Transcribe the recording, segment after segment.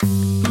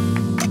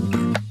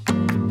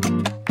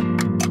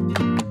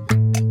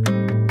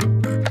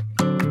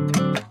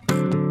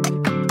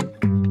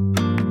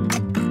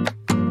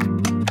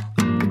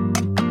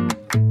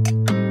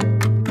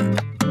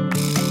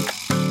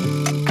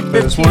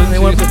this one. They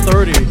went for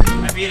 30.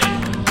 I beat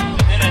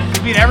it.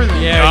 You beat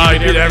everything. Yeah, you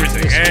beat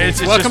everything.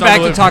 It's Welcome just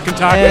back to Talking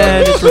Taco.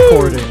 And it's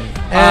recording.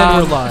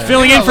 And we're live.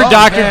 Filling in for Yeah,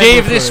 Dr. and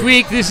Dave we're this third.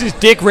 week, this is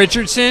Dick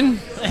Richardson.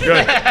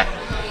 Good.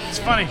 It's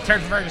funny.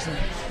 Turd Ferguson.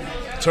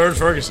 Turd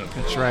Ferguson.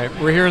 That's right.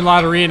 We're here in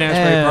Lottery in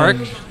Asbury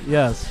And, Park.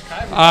 yes.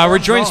 We're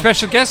joined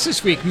special guest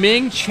this week,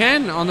 Ming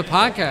Chen on the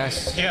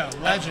podcast. Yeah,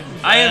 legend.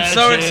 I am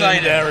so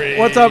excited. Legendary.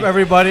 What's up,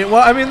 everybody?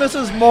 Well, I mean, this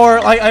is more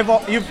like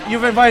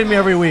you've invited me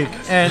every week,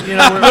 and you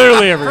know, we're,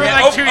 Literally every week.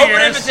 like 2 Open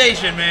years.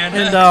 invitation, man.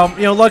 and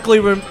you know, luckily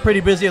we're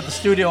pretty busy at the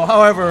studio.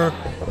 However,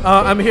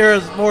 I'm here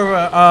as more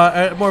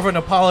of an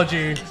apology.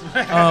 You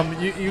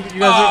guys.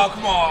 Oh,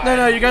 come on.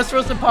 No, you guys threw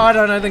us a pod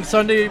on I think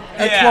Sunday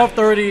at Yeah.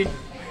 12:30.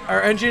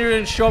 Our engineer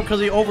didn't show up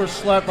because he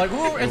overslept. Like,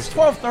 ooh, it's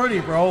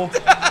 12:30, bro.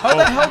 How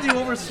the hell do you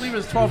oversleep?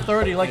 It's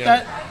 12:30. Like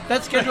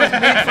that schedule is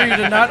made for you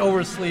to not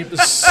oversleep.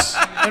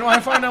 And when I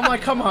find out, I'm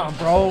like, come on,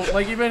 bro.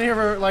 Like you've been here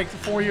for like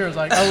 4 years.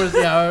 Like I was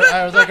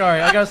like, all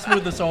right, I gotta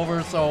smooth this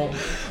over. So here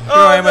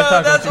I am at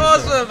Taco That's Tuesday.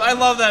 awesome. I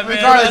love that, man.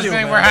 Regardless, do,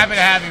 man, man. we're happy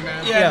to have you,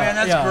 man. Yeah, man,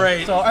 that's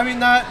great. So I mean,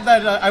 not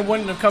that I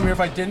wouldn't have come here if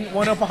I didn't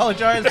want to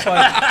apologize,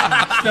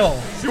 but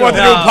still. You want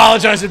them to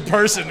apologize in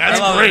person. That's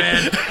I love great.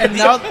 it, man.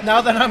 And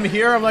now that I'm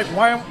here, I'm like,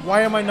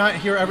 why am I not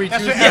here every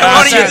Tuesday? Yeah,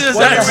 why don't you do this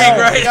What the every hell?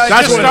 week, right? Yeah,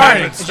 That's just what started.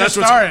 happens. It That's just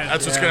what's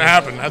started. going to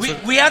happen.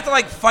 That's We have to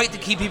like fight to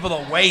keep people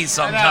away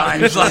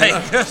sometimes. Like,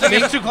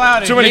 It's too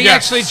cloudy. Too many Ming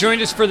guests. actually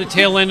joined us for the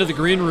tail end of the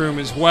green room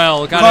as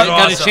well. Got a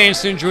Awesome.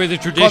 chance to enjoy the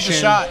Caught the tradition.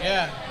 shot,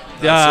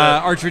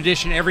 yeah. Our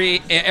tradition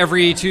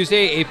every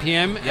Tuesday, 8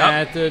 p.m.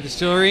 at the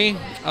distillery.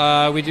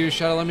 We do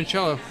shot of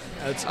limoncello.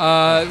 We 8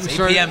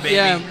 started, p.m., baby.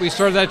 Yeah, we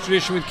started that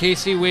tradition with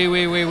Casey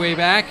way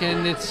back,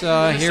 and it's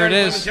here it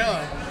is,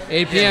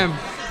 8 p.m.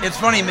 it's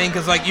funny, man,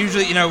 because like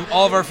usually, you know,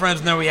 all of our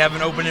friends know we have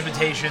an open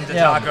invitation to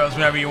Yeah. tacos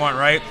whenever you want,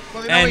 right?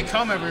 Well, they know we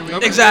come every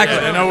week. Exactly.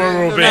 Yeah, they know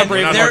where we'll be. And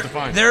We're not there, hard to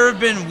find. there have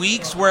been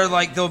weeks where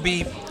like there'll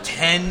be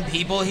 10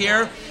 people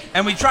here,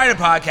 and we try to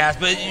podcast,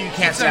 but you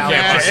can't sound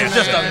mess. it. It's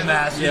just a Yeah.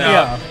 mess. You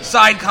Yeah. know,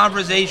 side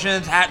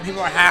conversations.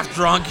 People are half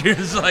drunk. You're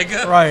just like,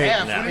 Right.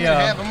 Yeah, what do you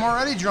have? I'm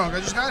already drunk. I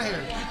just got here.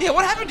 yeah.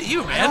 What happened to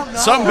you, man?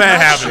 Something bad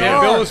happened. Yeah,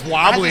 Bill was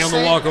wobbly I had on the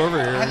the same- walk over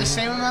I here. had the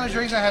same amount of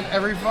drinks I have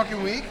every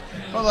fucking week,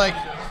 but like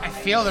I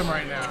feel them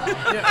right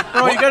now.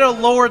 Bro, you gotta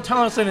lower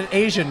tolerance than an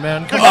Asian,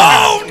 man. Come on.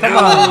 Oh, Come no.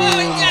 on.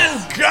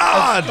 Yes.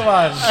 God. Come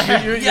on.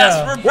 Yes,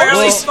 Yeah. we're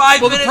barely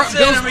 5 minutes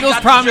in, and we Bill's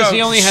got problem the is he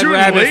jokes. only had Shooting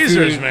rabbit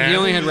lasers, food. man. He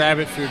only had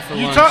rabbit food for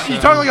You lunch. talk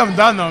so. like I'm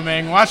done though,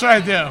 man. Watch what I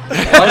do.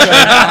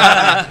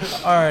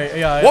 All right,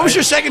 yeah. What was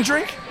your second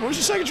drink? What was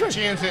your second drink?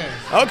 G&T.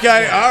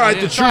 Okay, all right.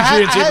 The true I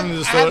had, G&T I from the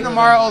had, I had store. an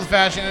Amara Old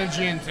Fashioned and a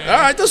G&T. All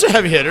right, those are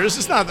heavy hitters.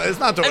 It's not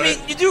the. I mean,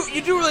 you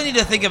do really need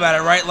to think about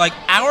it, right? Like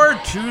our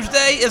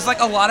Tuesday is like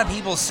a lot of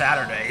people's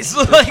Saturdays.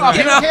 Like, you know,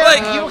 People can't, like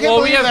people can't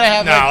well, we believe have- that I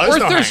have No, like. there's Or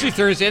no Thirsty hang.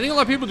 Thursday. I think a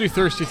lot of people do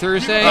Thirsty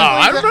Thursday. Oh,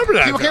 I remember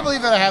that. People though. can't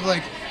believe that I have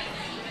like,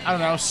 I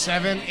don't know,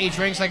 7, 8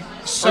 drinks like Or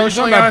you're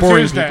socially talking on about a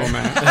boring Tuesday. people,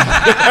 man.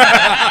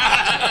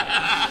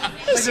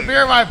 Like the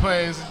beer at my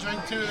place, a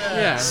drink 2 there.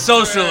 Yeah.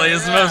 socially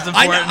is the most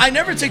important. I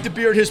never take the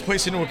beer at his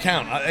place into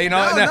account. No,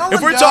 no if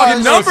one we're does.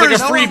 talking No, it's like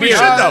numbers, a free we beer.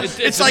 should though. It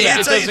It's like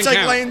doesn't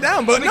count. laying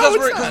down, but because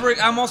no, it's not.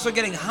 I'm also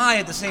getting high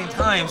at the same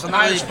time, so I'm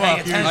not High really as paying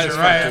fuck, attention,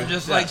 usually. right? I'm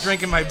just like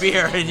drinking my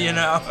beer, and you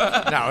know.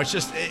 No, it's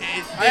just.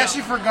 I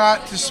actually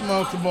forgot to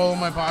smoke the bowl in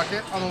my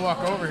pocket on the walk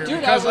over here Dude,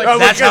 because I like Oh,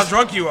 That's how because-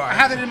 drunk you I are.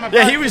 had it in my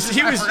Yeah, pocket. he was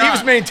I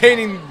forgot.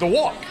 maintaining the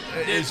walk.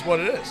 Is what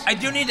it is. I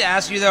do need to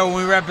ask you though. When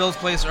we were at Bill's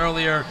place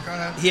earlier, Go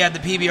ahead. he had the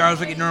PBRs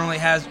like he normally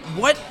has.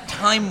 What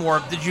time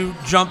warp did you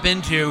jump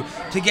into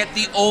to get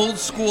the old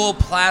school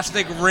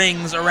plastic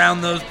rings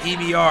around those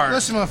PBRs?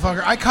 Listen,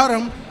 motherfucker, I cut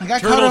them. Like I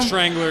cut Turtle them.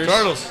 stranglers.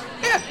 Turtles.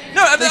 Yeah,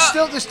 no,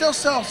 They still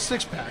sell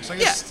 6-packs. Like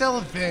Yeah. it's still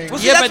a thing. Well,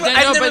 see, Yeah, that's but what- they,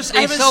 I've no, never- but I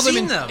they haven't sell them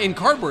seen them. in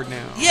cardboard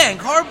now. Yeah, in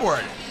cardboard.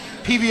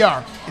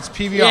 PBR. It's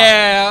PBR.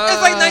 Yeah.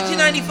 It's like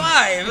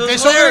 1995. It was If they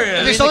sold it, if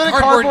hilarious. they sold it in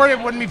cardboard- cardboard, it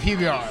wouldn't be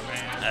PBR, man.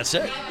 That's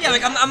it. Yeah,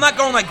 like I'm not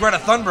going like Greta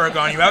Thunberg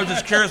on you. I was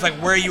just curious, like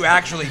where you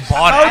actually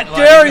bought How it.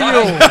 dare Like,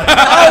 you?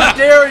 How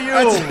dare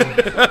you?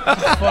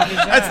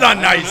 That's not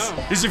nice.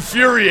 He's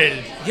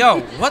infuriated. Yo,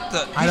 what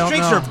the? These don't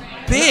drinks know. are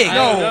big. I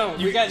don't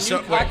know. We got new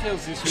so-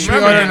 cocktails this week.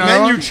 Remember order the another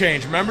menu one?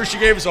 change. Remember she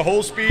gave us a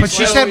whole speech. But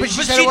she said, but she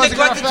But said she it wasn't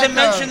neglected gonna to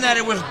affect mention us. that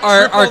it was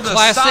Our triple the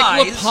classic La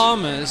size.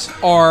 Palmas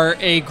are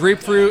a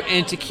grapefruit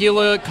and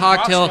tequila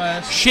cocktail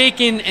glass.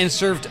 shaken and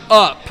served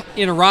up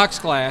in a rocks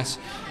glass.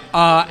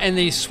 And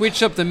they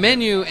switched up the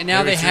menu, and now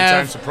Maybe they 3 have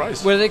times the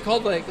price. what are they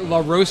called, like La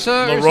Rosa?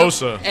 La or Rosa.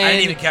 something? I didn't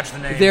And even catch the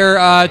name.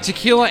 They're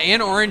tequila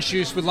and orange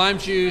juice with lime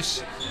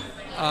juice,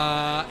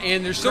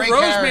 and there's still Great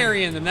rosemary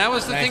carry. in them. That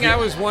was the thing I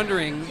was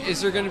wondering: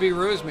 is there going to be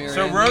rosemary?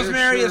 So And there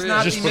rosemary sure is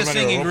not Just the put them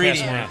missing in there. We'll pass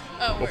them ingredient.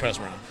 around. We'll pass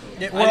them around.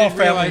 Yeah, I we're all didn't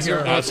family realize here.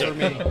 there That's was it.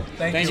 for me.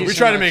 Thank you. We so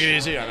try to much. make it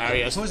easy. Now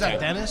he has Who was that,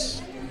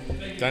 Dennis?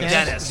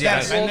 Dennis.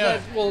 Yes, I Well, knew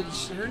it. well,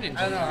 her name's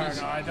I don't know her.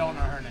 No, I don't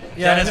know her name.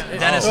 Yeah,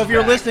 Dennis so is if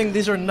you're back. listening,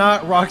 these are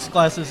not rocks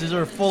glasses. These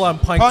are full-on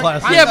pint Pint-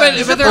 glasses. pint Yeah,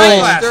 Is but it they're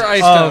full? iced. They're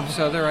iced Um, up,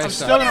 so they're iced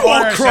still up. gonna You all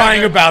order a crying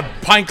second. about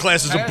pint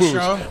glasses of Yeah, booze.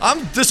 sure.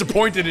 I'm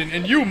disappointed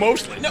in you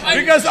mostly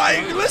because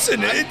I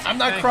listen. I'm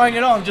not crying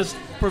at all. I'm just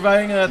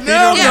providing a theater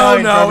No, of no,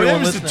 mind no, for that everyone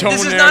was the listening. tone.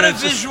 This is there, not a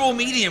that's just- visual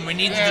medium. We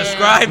need to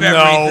describe No,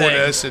 everything.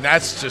 listen,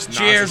 that's just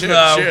Cheers,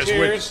 nonsense. though.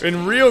 Cheers.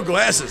 In real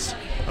glasses.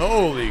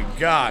 Holy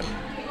God.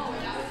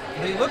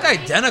 They look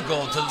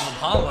identical to the La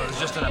Palmas,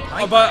 just in a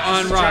pint. But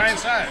on Giant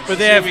rocks. size. But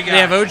they have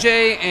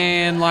OJ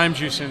and lime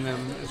juice in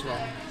them as well.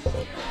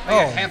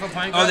 Like a half a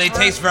pint. Oh, they glass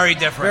taste very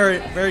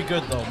different. Very, very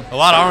good though. A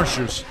lot of orange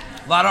juice.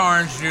 A lot of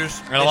orange juice.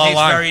 And a It lot of tastes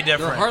lime. very They're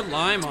different. hard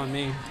lime on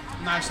me.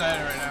 I'm not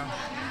excited right now.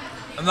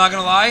 I'm not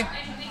gonna lie,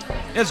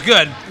 it's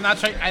good. I'm not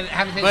trying. I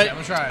haven't tasted But it. I'm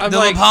gonna try it. I'm The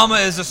like- La Palma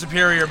is a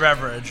superior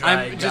beverage. I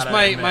I'm just gotta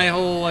my admit.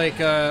 whole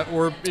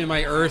orb in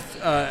my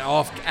Earth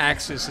off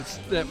axis. It's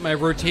that my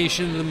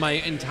rotation of my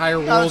entire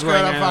world that's good.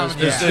 right I'm now fine is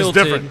with just that. It's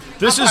tilted. different.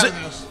 This I'm is fine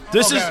with this.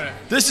 this Okay is with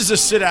it. this is a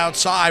sit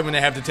outside when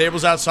they have the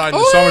tables outside in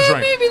the Oh, summer yeah,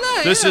 drink. maybe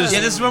that, This yeah. is Yeah,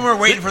 this is when we're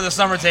waiting for the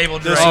summer table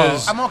drink.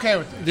 this is I'm okay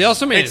with it. They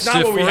also made It's it not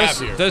stiff what we for have us.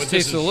 here, It does but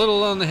this taste a is-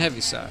 little on the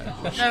heavy side.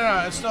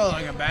 No, it's still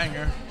like a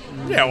banger.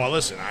 yeah. Well,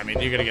 listen. I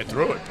mean, you're gonna get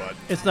through it, but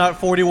It's not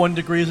 41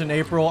 degrees in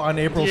April on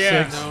April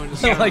Yeah. 6th. No,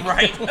 it's not. Like,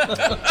 Right.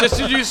 Just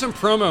to do some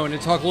promo and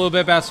to talk a little bit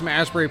about some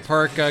Asbury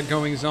Park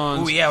goings-on.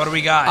 Oh yeah, what do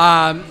we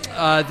got?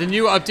 The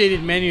new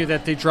updated menu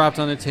that they dropped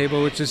on the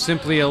table, which is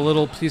simply a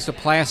little piece of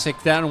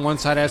plastic that on one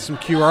side has some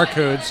QR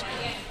codes,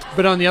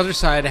 but on the other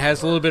side it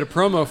has a little bit of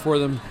promo for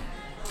them.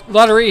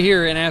 Lottery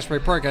here in Asbury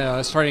Park,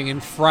 starting in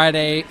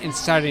Friday and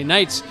Saturday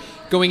nights,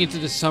 going into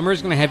the summer,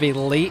 is going to have a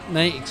late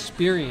night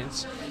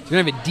experience.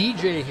 You're going to have a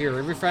DJ here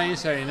every Friday and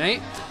Saturday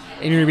night,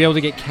 and you're going to be able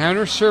to get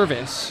counter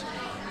service.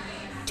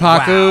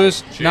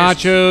 Tacos,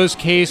 nachos,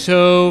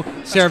 queso,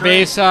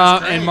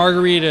 cerveza, and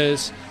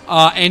margaritas,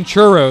 and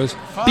churros.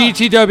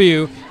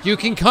 BTW. You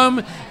can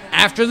come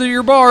after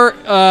your bar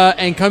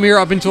and come here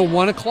up until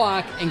 1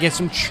 o'clock and get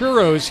some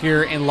churros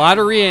here in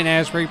Lotteria in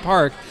Asbury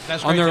Park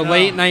That's on great their to know.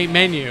 late night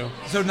menu.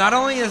 So not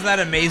only is that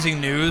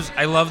amazing news,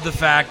 I love the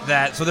fact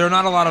that there are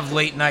not a lot of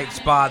late night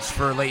spots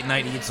for late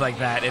night eats like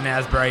that in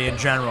Asbury in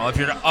general. If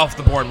you're off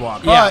the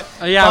boardwalk, But-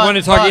 I want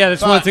to talk. but- yeah,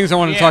 that's one of the but- things I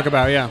want to yeah. talk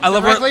about. Yeah, I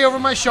love Directly over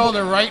my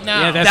shoulder right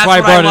now. yeah, that's That's why I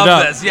what brought I it love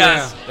up. this.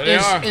 Yes. there they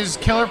are. is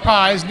Killer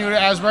Pies new to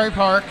Asbury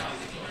Park,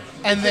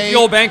 and they the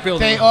old bank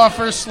building. They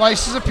offer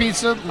slices of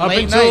pizza Up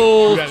late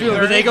until night.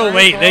 but they go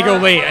late. They go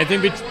late. I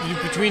think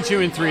between 2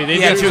 and 3. They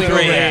Yeah, do 2 and 3,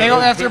 late. yeah. They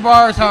go after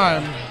bar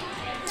time.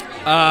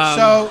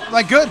 So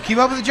like, good. Keep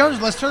up with the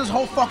Joneses. Let's turn this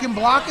whole fucking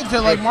block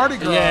into like Mardi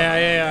Gras.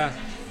 Yeah.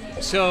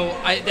 So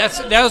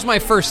that was my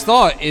first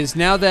thought. Is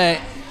now that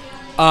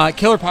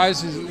Killer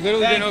Pies has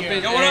literally Thank been you.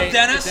 open. Yo, what up,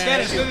 Dennis?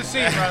 Dennis, good to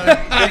see you, brother.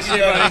 Thanks,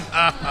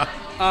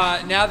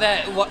 buddy. Now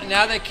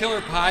that Killer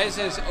Pies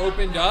has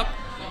opened up,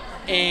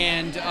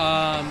 and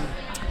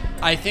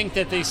I think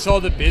that they saw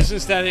the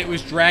business that it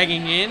was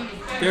dragging in.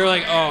 They were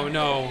like, "Oh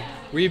no,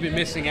 we've been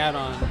missing out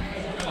on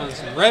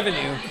some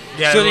revenue."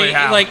 Yeah, so they really they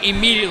have. like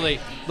immediately,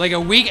 like a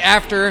week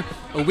after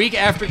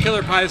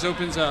Killer Pies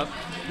opens up,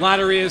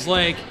 Lottery is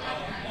like,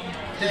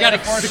 "We got to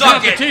the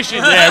Suck it." competition.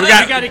 Yeah, we we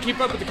got to keep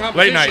up with the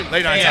competition."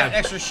 late night Yeah, time.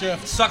 extra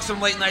shift. Suck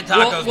some late night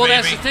tacos, Well, baby.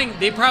 that's the thing.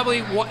 They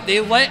probably they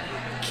let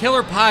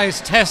Killer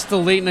Pies test the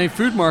late night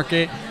food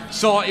market,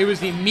 saw it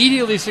was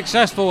immediately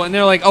successful, and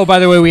they're like, "Oh, by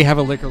the way, we have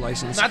a liquor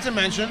license." Not to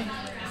mention,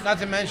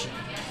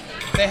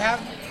 they have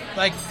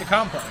like the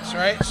complex,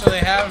 right? So they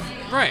have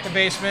Right. the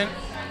basement,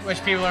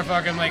 which people are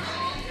fucking like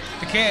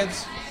the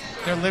kids.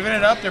 They're living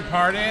it up. They're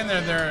partying.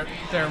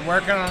 They're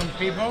working on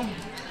people.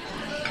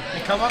 They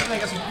come up and they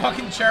get some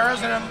fucking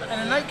churros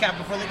and a nightcap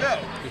before they go.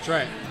 That's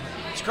right.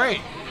 It's great.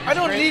 I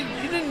don't need.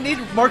 You didn't need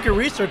market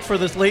research for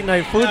this late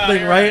night food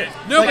thing, you're right?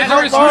 right. No, Like, but how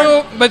there was far-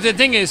 no. But the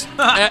thing is,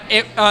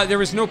 there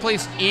was no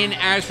place in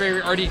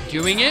Asbury already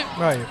doing it.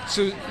 Right.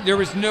 So there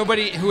was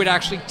nobody who had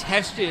actually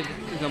tested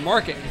the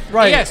market.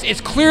 Right. Yes, it's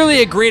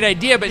clearly a great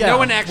idea, but Yeah, no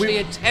one actually we-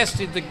 had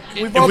tested the.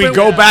 We've If all we been-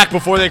 go back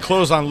before they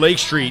closed on Lake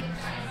Street,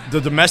 the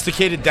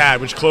Domesticated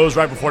Dad, which closed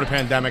right before the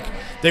pandemic,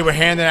 they were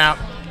handing out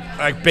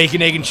like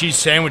bacon, egg, and cheese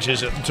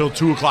sandwiches until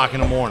 2 o'clock in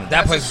the morning.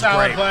 that That's place a is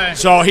solid great. play.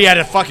 So he had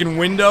a fucking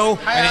window,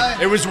 and Hi.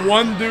 it was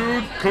one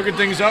dude cooking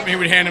things up, and he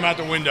would hand them out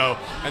the window,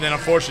 and then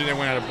unfortunately they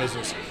went out of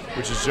business,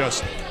 which is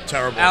just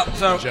terrible.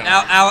 So in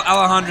general.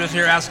 Alejandro's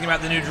here asking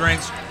about the new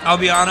drinks. I'll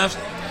be honest,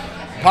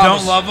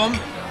 Palmas. don't love them.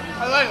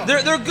 I like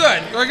them. They're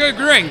good, They're a good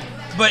drink.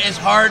 but it's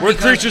hard. We're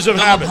because creatures of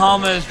the habit. La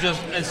Palma is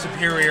just a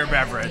superior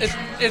beverage.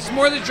 It's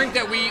more the drink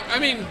that we. I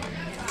mean,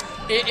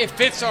 it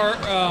fits our.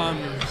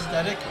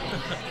 Aesthetic.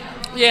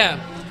 Yeah.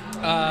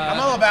 I'm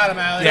all about them,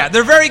 Allie. Yeah,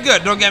 they're very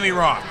good. Don't get me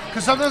wrong.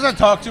 Because sometimes I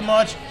talk too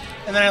much,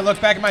 and then I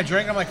look back at my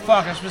drink, and I'm like,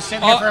 fuck, I've been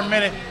sitting here Oh. for a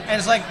minute, and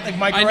it's like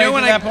microwave I know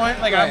when at I- that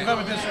point. Like, right. I'm good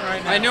with this one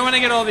right now. I know when I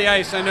get all the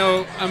ice, I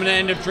know I'm gonna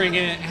end up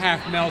drinking it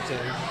half melted.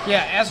 Yeah,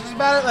 ask us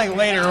about it like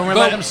later when we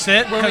let them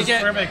sit. when we 'cause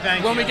get we're like,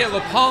 thank when you. we get La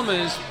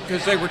Palmas,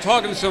 because like we're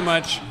talking so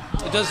much,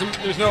 it doesn't.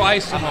 There's no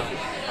ice in it.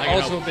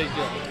 Also a big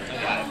deal.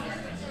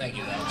 Thank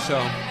you, though.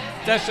 So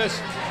that's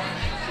just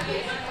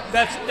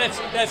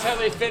that's how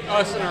they fit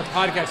us in our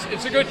podcast.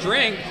 It's a good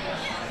drink.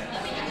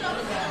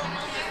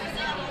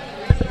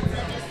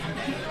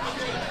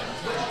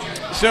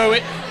 So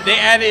they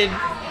added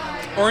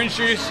orange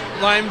juice,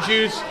 lime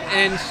juice,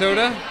 and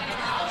soda.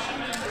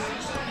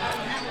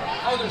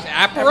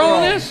 Aperol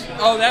in this?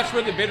 Oh, that's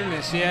where the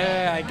bitterness.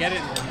 Yeah, I get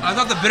it. I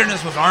thought the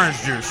bitterness was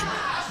orange juice.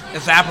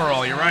 It's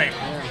Aperol. You're right.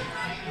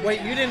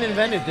 Wait, you didn't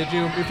invent it, did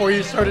you? Before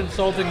you started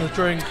insulting the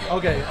drink.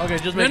 Okay,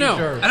 just making No.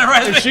 sure. I know,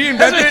 right? If she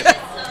invented it,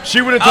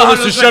 she would have told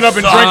us to shut up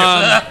and drink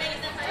it.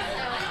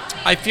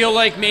 I feel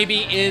like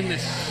maybe in the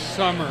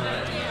summer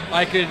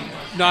I could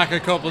knock a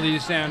couple of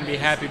these down and be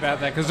happy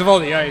about that because of all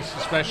the ice,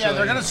 especially. Yeah,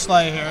 they're gonna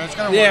slay here. It's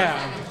gonna work.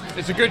 Yeah,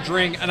 it's a good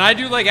drink, and I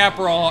do like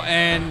Aperol,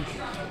 and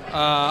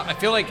I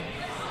feel like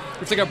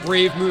it's like a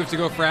brave move to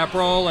go for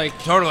Aperol. Like,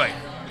 Totally.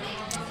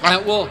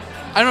 well,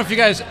 I don't know if you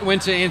guys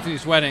went to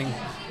Anthony's wedding,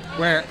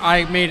 where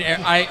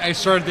I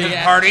started the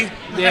Party.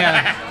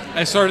 Yeah,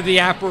 I started the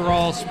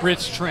Aperol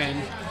spritz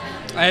trend.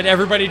 I had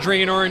everybody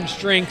drinking orange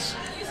drinks.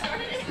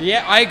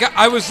 Yeah,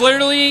 I was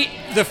literally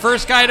the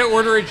first guy to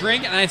order a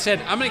drink, and I said,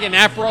 I'm going to get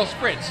an Aperol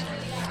spritz.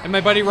 And my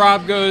buddy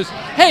Rob goes,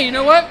 hey, you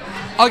know what?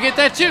 I'll get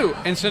that too.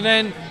 And so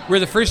then we're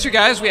the first two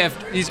guys. We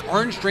have these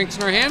orange drinks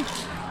in our hand.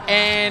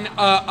 And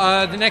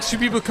the next two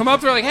people come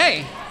up. They're like,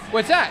 hey,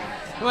 what's that?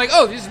 We're like,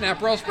 oh, this is an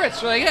Aperol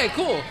spritz. We're like, hey,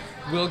 cool.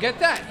 We'll get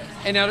that.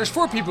 And now there's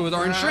 4 people with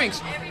orange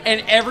drinks.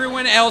 And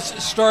everyone else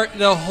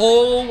the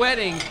whole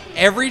wedding,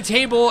 every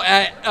table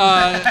at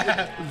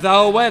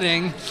the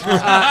wedding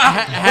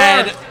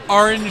had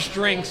orange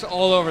drinks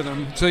all over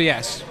them. So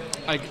yes,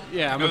 I'm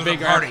It a was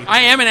big a party. I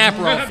am an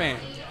Aperol fan.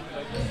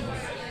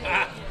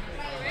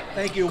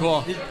 Thank you.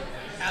 Cool.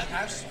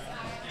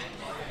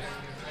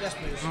 Yes,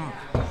 please.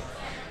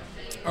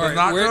 All The right,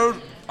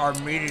 nachos are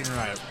meaty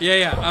tonight.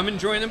 yeah, I'm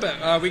enjoying them,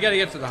 but we got to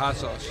get to the hot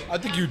sauce. I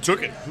think you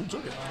took it. Who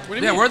took it? What do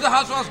you Yeah, mean? where'd the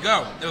hot sauce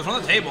go? It was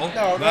on the table.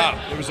 No, No,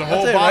 it was a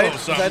whole that's it, bottle right? of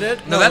Is something. that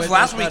it? No, that's wait,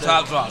 last not week's it.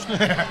 hot sauce.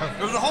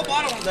 There was a whole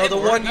bottle on the No, the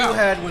table. Where'd one it you go?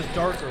 had was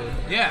darker.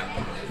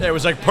 Yeah. Yeah, it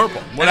was like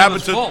purple. What And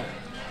happened it to was full.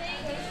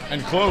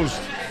 and closed?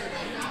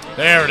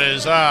 There it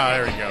is.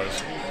 There he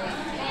goes.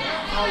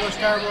 Oh, it looks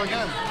terrible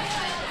again.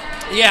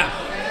 Yeah,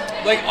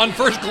 like on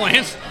first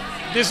glance,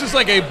 this is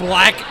like a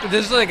black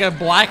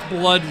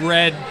blood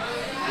red.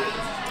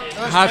 It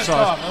looks Hot pissed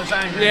sauce. off. It looks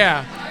angry.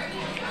 Yeah,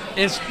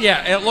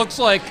 it looks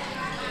like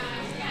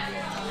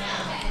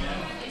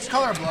It's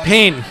color blood.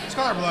 pain. It's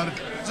color blood.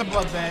 It's a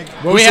blood bag.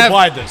 Who We have-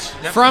 supplied this?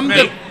 Yep, From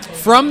me.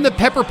 the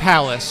Pepper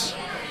Palace,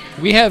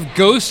 we have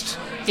Ghost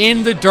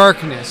in the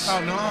Darkness. Oh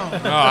no. No,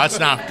 that's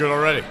not good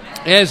already.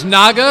 It has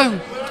Naga.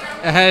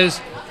 It has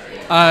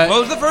What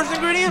was the first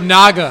ingredient?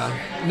 Naga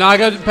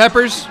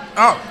peppers.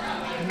 Oh.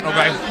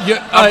 Okay.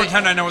 I'll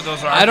pretend I know what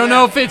those are. I don't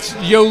know if it's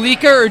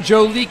Yolika or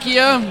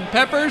Jolikia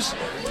peppers,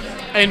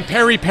 and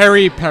peri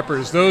peri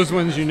peppers. Those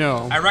ones you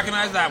know. I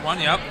recognize that one,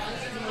 yep.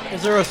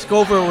 Is there a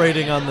Scoville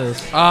rating on this?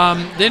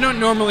 They don't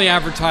normally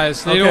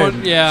advertise. They Okay.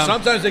 don't. Yeah.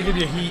 Sometimes they give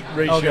you heat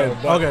ratio. Okay,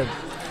 but okay.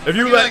 If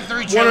you Give let like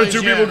 3 one or chilies,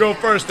 2 yeah. people go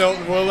first,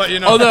 we'll let you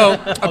know. Although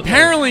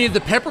apparently the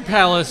Pepper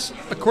Palace,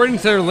 according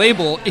to their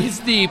label,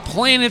 is the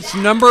planet's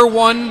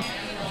 #1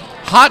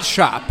 hot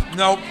shop.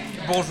 Nope.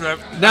 Bullshit.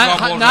 That's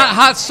all Not bullshit.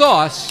 hot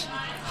sauce,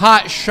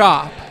 hot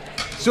shop.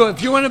 So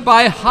if you want to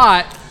buy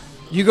hot,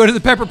 you go to the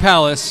Pepper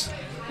Palace,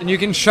 and you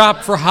can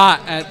shop for hot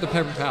at the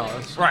Pepper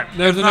Palace. Right.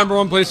 They're It's the not-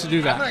 #1 place to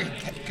do that.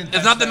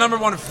 It's not the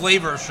 #1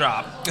 flavor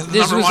shop. It's the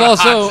This number was one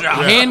also hot shop.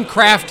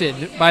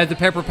 handcrafted by the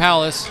Pepper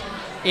Palace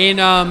in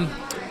I'm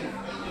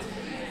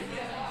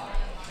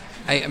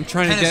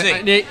trying Tennessee.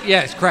 to get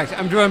yes, correct.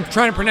 I'm trying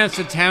to pronounce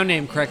the town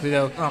name correctly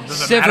though.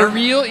 Does it matter?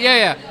 Severill,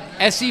 yeah.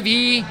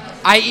 Sevierille.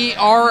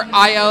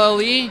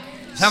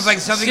 Sounds like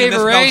something you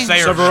Savoray?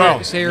 misspelled Severell.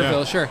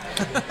 Sayreville, sure.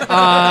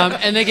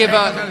 And they give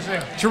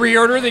to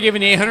reorder. They give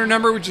an 800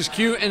 number, which is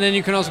cute, and then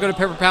you can also go to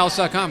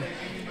pepperpalace.com.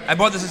 I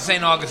bought this in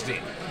St.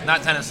 Augustine,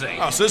 not Tennessee.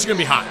 Oh, so this is going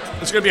to be hot.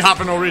 It's going to be hot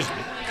for no reason.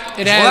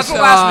 It Well, has. that's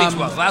what last week's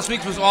was. Last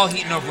week's was all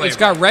heat, no flavor. It's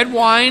got red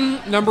wine,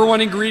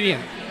 #1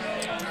 ingredient.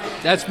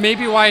 That's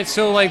maybe why it's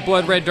so like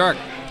blood red dark.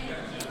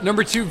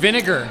 #2,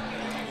 vinegar.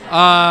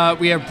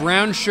 We have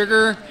brown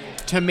sugar,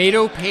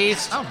 tomato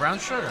paste. Oh, brown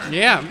sugar.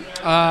 Yeah.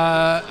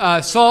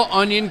 Salt,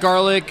 onion,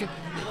 garlic,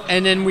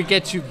 and then we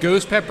get to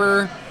ghost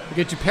pepper. We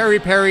get to peri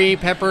peri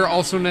pepper,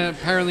 also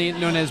apparently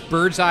known as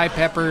bird's eye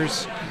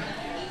peppers.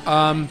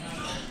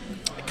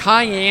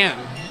 Cayenne.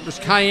 There's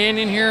cayenne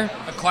in here,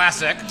 A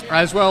classic.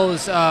 as well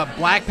as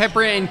black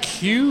pepper and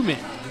cumin.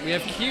 We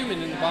have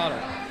cumin in the bottle.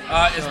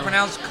 It's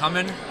pronounced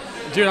cumin.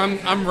 Dude,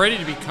 I'm ready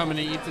to be coming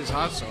to eat this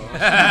hot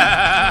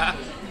sauce.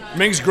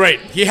 Ming's great.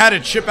 He had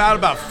it chip out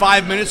about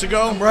 5 minutes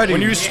ago. I'm ready.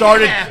 When you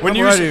started, when I'm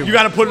you ready. you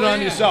got to put it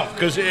on yourself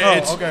because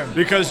it's okay.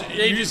 because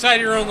Yeah, you decide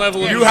your own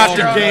level of you have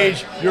to involvement.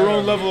 gauge your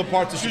own level of Choose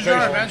your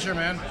participation. adventure,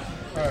 man.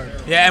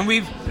 Yeah, and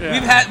we've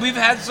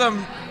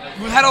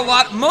had a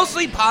lot,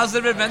 mostly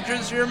positive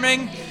adventures here,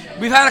 Ming.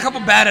 We've had a couple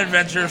bad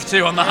adventures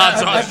too on the hot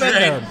sauce I've been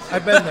train. there.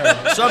 I've been there.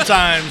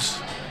 Sometimes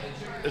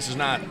this is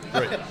not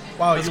great.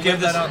 Wow, Let's you give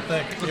give this- that out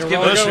thick. Let's We're give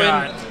it a going,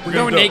 shot. we're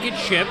gonna going do it. naked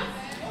chip.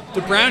 The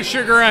brown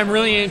sugar, I'm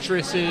really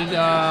interested.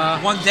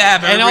 One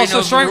dab, And everybody also knows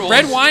the strong rules.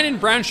 red wine and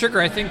brown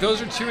sugar. I think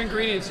those are 2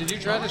 ingredients. Did you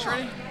try this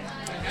already?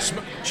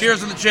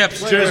 Cheers on the chips.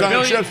 Cheers on the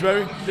Billy- chips,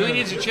 baby. Billy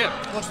needs a chip.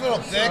 Looks a little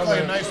thick,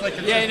 like a nice, like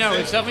a Yeah, I know.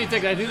 It's definitely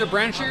thick. I think the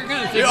brown sugar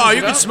kind of thick. Oh,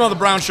 you can smell the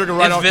brown sugar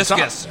right It's off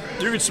viscous. the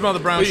top. You can smell the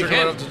brown Oh, you sugar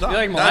can? right off the top. You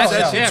like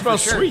molasses? It Yeah,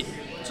 smells for sure. sweet.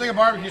 It's like a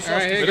barbecue sauce. All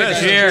right, here you It go, is.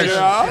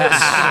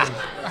 guys.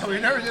 Cheers. We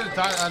never did a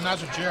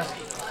nacho cheer.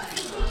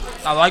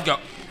 I like it.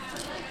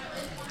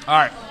 All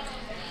right.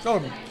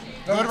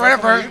 Good right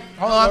up first.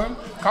 Hold on.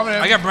 Coming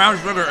in. I got brown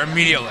sugar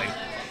immediately.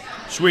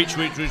 Sweet.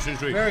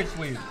 Very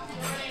sweet.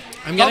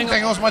 I'm tongue getting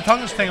tingles. My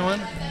tongue is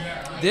tingling.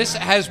 this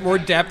has more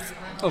depth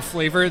of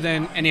flavor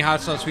than any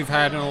hot sauce we've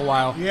had in a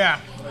while. Yeah.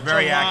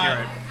 Very It's a lot.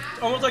 accurate.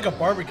 Almost like a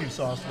barbecue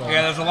sauce, though.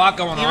 Yeah, there's a lot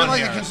going Even on like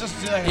here. the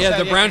consistency. Like I Yeah,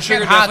 said, the brown it sugar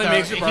gets hot, definitely though.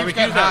 makes it keeps barbecue.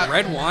 getting That hot.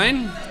 red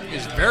wine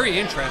is very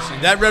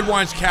interesting. That red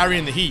wine's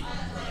carrying the heat.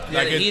 Yeah,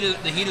 Like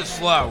the heat is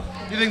slow.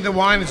 You think the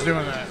wine is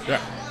doing that? Yeah.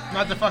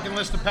 Not the fucking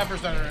list of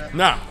peppers that are there.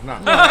 No.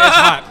 It's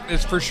hot.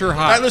 It's for sure That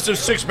hot. list of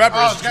 6 peppers.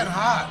 Oh, it's getting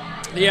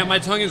hot. Yeah, my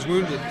tongue is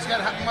wounded. It's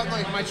getting hot.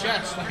 Like my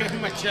chest. Like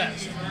in my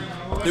chest.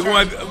 They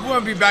want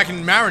to be back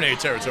in marinade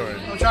territory.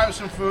 I'll try with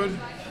some food.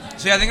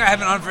 See, I think I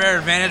have an unfair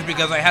advantage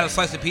because I had a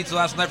slice of pizza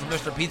last night from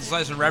Mr. Pizza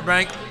Slice in Red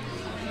Bank,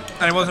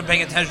 and I wasn't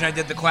paying attention. I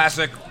did the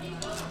classic,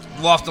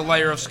 lost a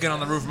layer of skin on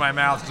the roof of my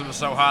mouth because it was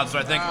so hot. So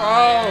I think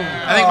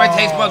my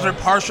taste buds are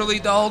partially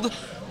dulled.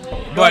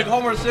 Like But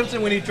Homer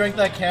Simpson when he drank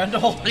that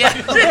candle. yeah,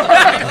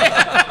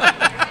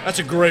 That's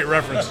a great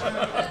reference.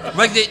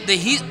 like the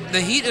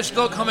heat is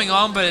still coming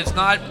on, but it's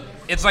not.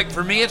 It's like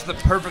for me, it's the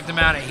perfect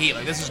amount of heat.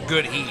 Like this is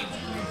good heat.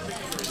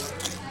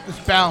 It's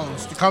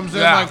balanced. It comes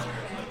in Yeah. like.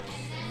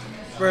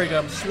 Very good.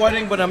 I'm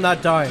sweating, but I'm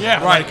not dying. Yeah,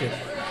 I like it.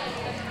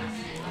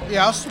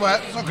 Yeah, I'll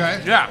sweat. It's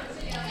okay. Yeah,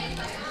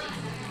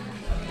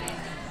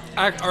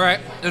 All right.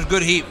 there's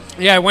good heat.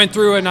 Yeah, I went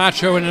through a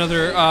nacho and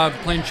another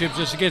plain chip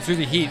just to get through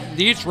the heat.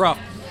 The heat's rough,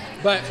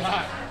 but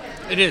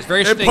it is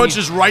very It stingy.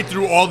 punches right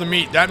through all the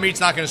meat. That meat's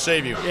not going to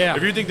save you. Yeah.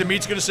 If you think the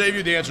meat's going to save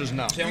you, the answer is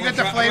no. You get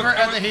the flavor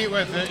and the heat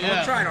with it.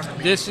 Yeah. Try it on the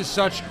meat. This is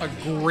such a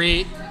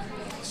great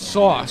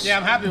sauce. Yeah,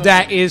 I'm happy with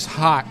that is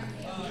hot.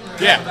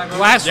 Yeah.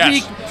 Last Yes.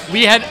 week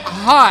we had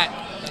hot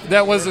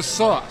that was a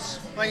sauce.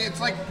 Like it's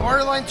like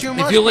borderline too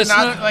much. you but listen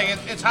not, to- like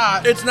it's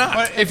hot. It's not.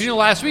 But If you know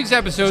last week's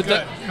episode,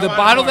 good. the Come on,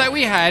 bottle more. that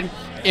we had,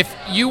 if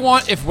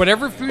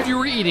whatever food you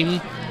were eating,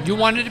 you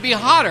wanted to be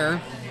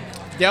hotter,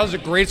 that was a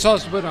great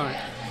sauce to put on it.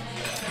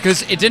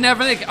 Because it didn't have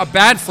like, a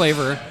bad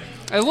flavor,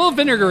 a little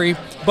vinegary,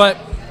 but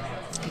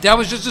that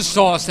was just a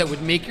sauce that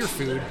would make your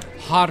food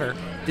hotter.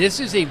 This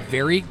is a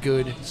very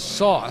good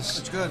sauce.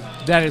 it's good.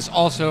 That is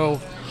also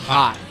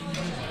hot.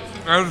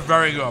 That was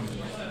very good.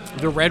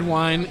 The red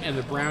wine and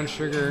the brown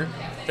sugar.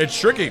 It's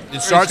tricky. It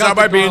It's starts got out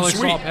the by being garlic,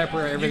 sweet. Salt, pepper,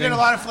 You everything. get a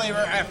lot of flavor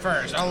at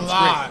first, a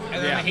lot, and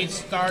then Yeah. the heat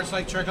starts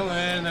like trickling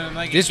in, and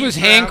like This it was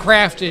keeps around.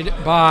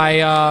 handcrafted by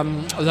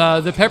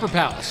the Pepper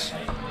Palace.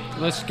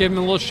 Let's give them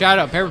a little shout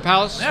out. Pepper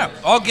Palace. Yeah,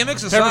 all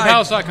gimmicks aside,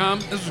 PepperPalace.com.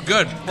 this was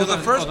good.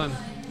 Because Hold on.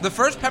 the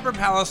first Pepper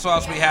Palace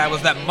sauce we had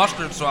was that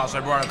mustard sauce I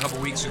brought a couple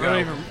weeks ago, don't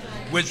even-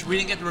 which we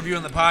didn't get to review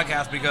on the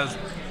podcast because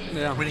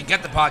Yeah. we didn't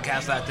get the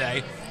podcast that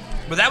day.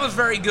 But that was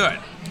very good.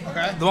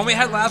 Okay. The one we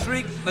had last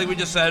week, like we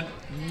just said,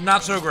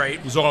 not so great.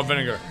 It was all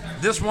vinegar.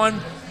 This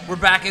one, we're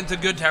back into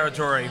good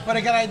territory. But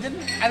again, I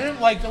didn't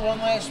like the one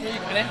last week.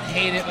 I didn't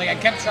hate it. Like I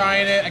kept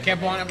trying it. I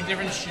kept wanting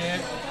different shit.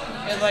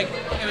 And like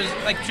it was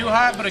like too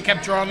hot, but it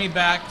kept drawing me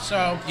back.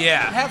 So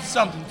Yeah. it had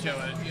something to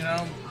it, you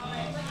know.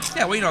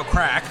 Yeah, well, you know,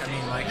 crack. I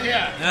mean, like,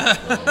 Yeah.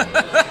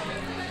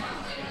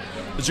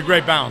 It's a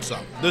great balance, though.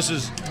 This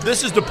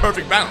is the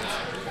perfect balance.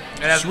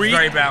 it has Sweet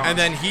very balanced. and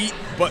then heat,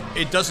 but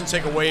it doesn't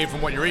take away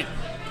from what you're eating.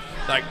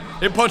 Like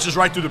it punches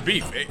right through the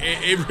beef.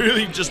 It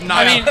really just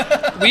knocks.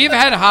 I mean, we've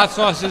had hot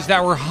sauces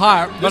that were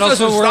hot, but This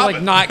also doesn't were stop like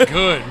it. not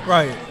good.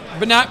 Right.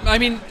 But not. I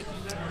mean,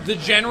 the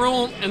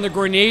General and the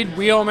Grenade.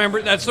 We all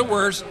remember that's the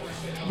worst.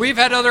 We've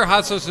had other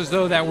hot sauces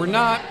though that were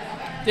not.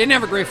 They didn't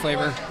have a great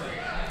flavor.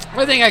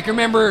 One thing I can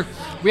remember,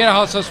 we had a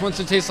hot sauce once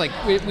that tastes like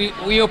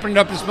we opened it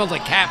up and it smelled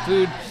like cat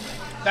food.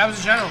 That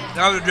was general.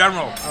 that was a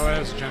general. Oh, that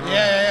was General.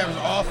 Yeah, it was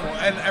awful.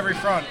 And every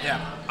front.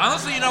 Yeah.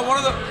 Honestly, you know, one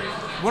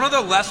of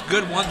the less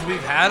good ones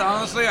we've had,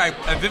 honestly, I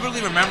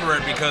vividly remember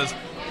it because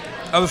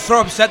I was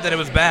so upset that it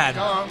was bad,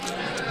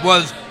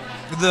 was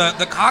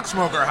the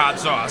Cocksmoker hot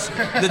sauce.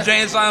 The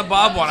Jay and Silent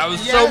Bob one. I was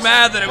so Yes,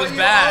 mad that it but was you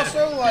bad.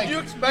 Also, like, Did you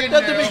expect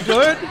that to be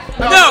good?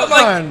 No, come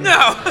like, on.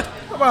 no.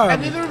 Come on.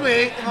 And neither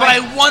me. But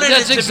I wanted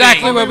That's it to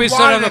exactly be. what we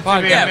said on the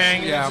wanted it to be, podcast.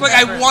 man. Yeah. Like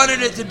I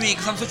wanted it to be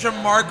because I'm such a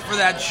mark for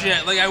that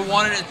shit. Like I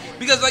wanted it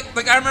because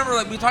like I remember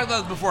like we talked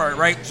about this before,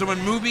 right? So when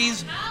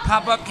movies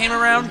pop up came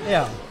around,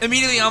 Yeah.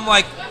 immediately I'm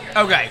like,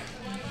 okay,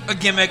 a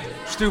gimmick,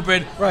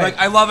 stupid. Right. Like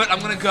I love it. I'm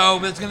gonna go,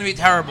 but it's gonna be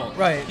terrible.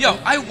 Right. Yo,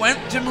 I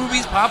went to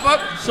movies pop up.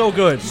 So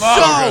good.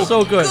 So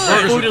So good.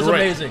 good. The food is Great.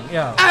 amazing.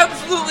 Yeah.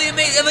 Absolutely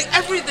amazing. And like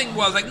everything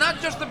was like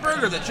not just the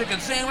burger, the chicken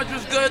sandwich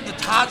was good, the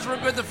tots were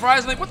good, the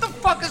fries. I'm like, what the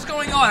fuck is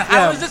going on? How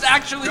Yeah. is this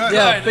actually good?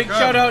 Yeah, big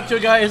shout out to a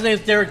guy. His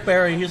name's Derek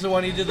Barry. He's the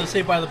one who did the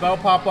Saved by the Bell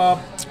pop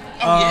up.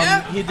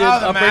 yeah? He did Oh,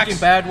 the a Max.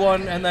 Breaking Bad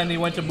one, and then he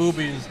went to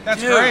movies.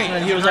 That's Dude. great.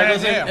 And he was Great like,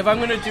 "Listen, idea. if I'm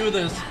gonna do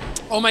this,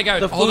 Oh my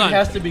God! the Hold food on.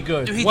 has to be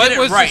good. Dude, he What did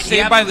it was right. the He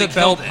Saved by the absolutely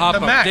Bell killed it.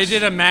 pop-up? The Max. Oh. They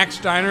did a Max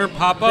Diner They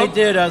pop-up.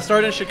 did.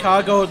 Started in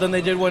Chicago, then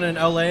they did one in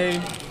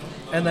L.A.,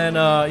 and then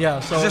yeah.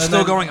 So Is this and still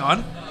then- going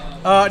on?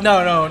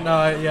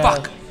 No. Yeah.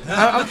 Fuck.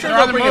 I'm sure They're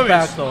they'll other bring it movies.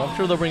 back though. I'm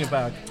sure they'll bring it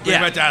back. Bring it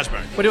back to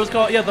Asbury. But it was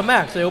called the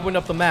Max. They opened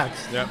up the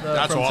Max. Yep,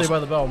 that's from awesome. Saved by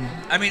the Bell.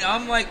 I mean,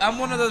 I'm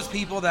one of those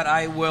people that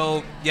I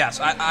will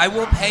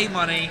pay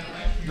money,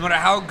 no matter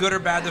how good or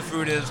bad the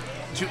food is,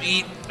 to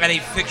eat at a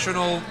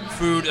fictional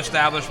food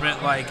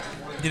establishment like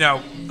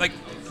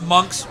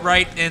Monk's,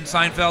 right, in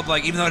Seinfeld.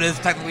 Like, even though it is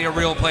technically a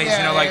real place,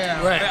 Yeah,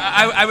 Right.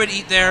 I would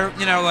eat there.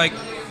 I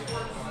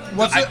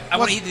want to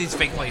what's- eat these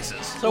fake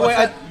places. So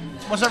wait,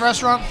 What's that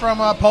restaurant from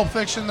Pulp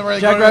Fiction? Where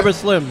they Jack go to- Rabbit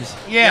Slims.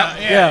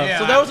 Yeah.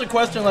 So that was a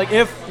question. Like,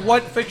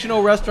 what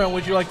fictional restaurant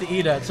would you like to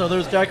eat at? So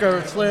there's Jack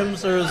Rabbit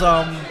Slims. There's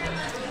I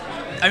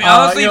mean,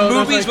 honestly, there's,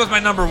 movies like- was my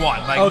number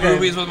one. Like, Okay.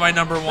 movies was my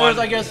number one. there's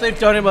I guess they've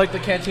done it like the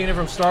Cantina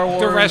from Star Wars.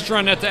 The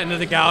restaurant at the end of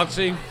the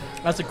galaxy.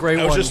 That's a great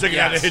I was one. just thinking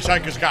of Yes. the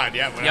Hitchhiker's Guide.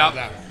 Yeah, but Yep.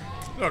 that.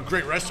 Oh,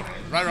 great restaurant.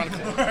 Right around the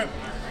corner.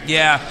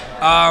 Yeah.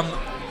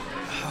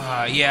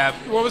 Yeah.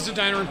 What was the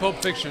diner in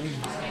Pulp Fiction?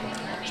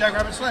 Jack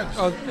Rabbit Slims.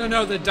 Oh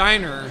no, the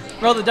diner.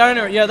 Well, the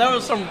diner. Yeah, that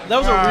was a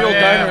real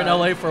yeah. diner in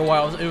L.A. for a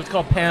while. It was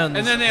called Pan's.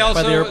 And then they by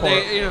also the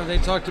airport. they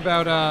talked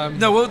about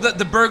No, well,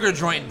 the burger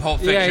joint in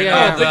Pulp Fiction.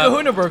 yeah. Big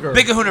Kahuna Burger.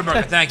 Big Kahuna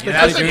Burger. Thank you.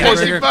 That's That's a it.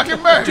 tasty Yeah.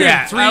 Fucking burger.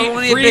 Yeah. I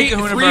only ate Big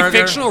Kahuna three Burger.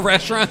 fictional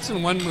restaurants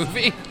in one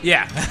movie.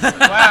 Yeah. Wow,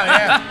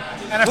 yeah.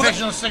 And a Well,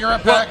 fictional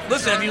cigarette Well, pack.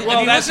 listen, if you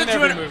that's listen in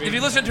to every movie. if you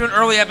listen to an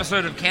early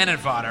episode of Cannon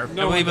Fodder, I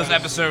believe it was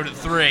one does. episode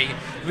 3,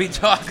 we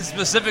talk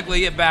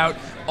specifically about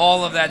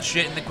all of that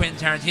shit in the Quentin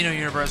Tarantino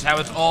universe, how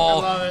it's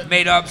all love it.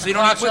 made up. So you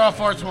don't Rocks need are all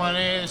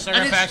 420.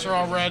 Cigarette it's- packs are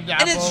all red and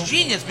apple. it's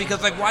genius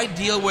because, like, why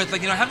deal with,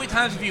 like, how many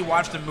times have you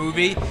watched a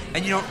movie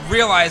and you don't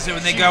realize it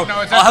when they go,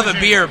 No, it's I'll have a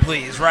actually beer,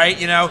 please, right?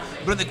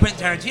 But in the Quentin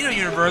Tarantino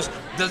universe,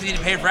 doesn't need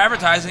to pay for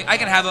advertising. I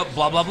can have a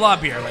blah, blah, blah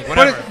beer, like,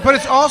 whatever. But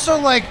it's also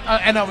like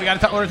I know we got to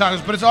talk. We're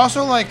talking, but it's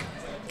also like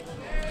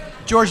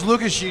George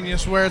Lucas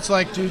genius, where it's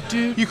like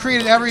you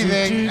created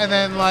everything, and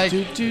then like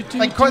Quentin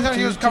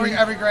Tarantino was covering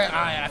every great.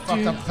 I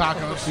fucked up the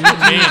tacos.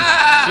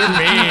 You're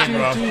mean,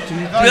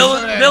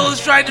 bro. Bill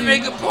is trying to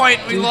make a point.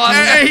 We lost.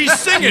 Hey, he's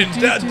singing.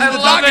 The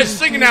love dog it. is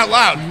singing out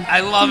loud. I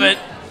love it.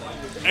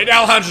 And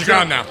Alejandro's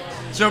gone now.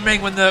 So,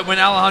 Ming, when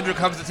Alejandro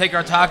comes to take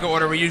our taco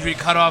order, we usually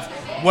cut off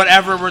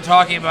whatever we're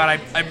talking about.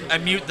 I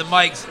mute the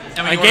mics.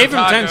 And we I order gave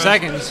him 10 tacos.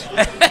 seconds.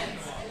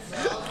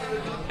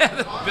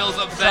 Bill's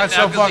upset That's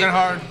now so 'cause fucking he-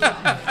 hard.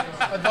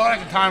 I thought I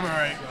could time it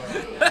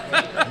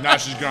right. Now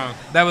she's gone.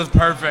 That was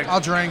perfect.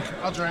 I'll drink.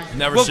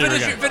 Never Well, see her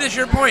again. finish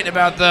your point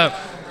about the.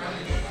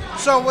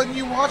 So when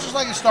you watch just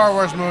like a Star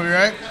Wars movie,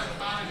 right?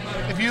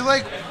 If you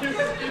like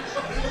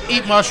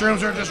eat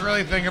mushrooms or just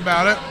really think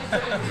about it,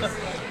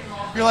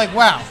 you're like,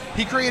 wow,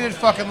 he created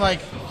fucking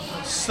like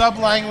sub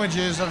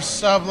languages of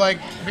sub like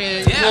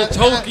being. Yeah,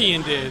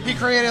 Tolkien did. He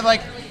created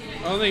like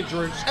I don't think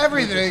George.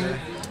 everything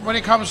when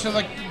it comes to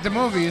like the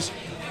movies,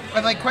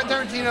 and like Quentin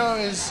Tarantino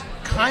is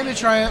kind of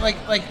trying like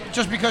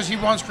just because he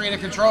wants creative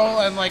control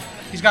and like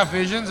he's got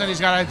visions and he's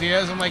got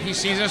ideas and like he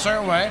sees it a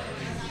certain way,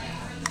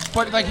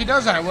 but like he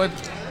does that with,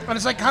 and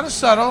it's like kind of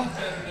subtle,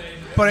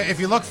 but if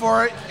you look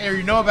for it or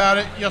you know about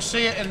it, you'll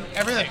see it in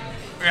everything.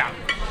 Yeah.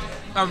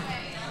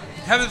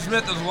 Kevin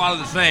Smith does a lot of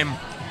the same,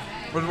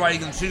 which is why you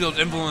can see those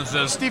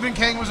influences. Stephen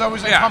King was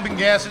always like Yeah. pumping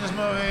gas in his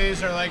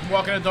movies or like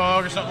walking a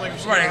dog or something like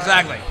that. Right,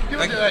 exactly. People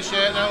Like- do that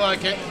shit and I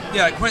like it.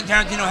 Yeah, like Quentin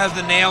Tarantino has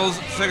the Nails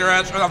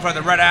cigarettes. I'm sorry,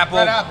 the Red Apple.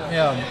 Red Apple.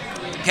 Yeah.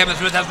 Kevin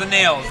Smith has the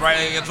Nails, right?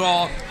 Like, it's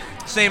all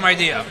same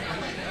idea.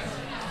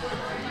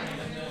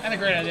 And a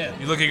great idea.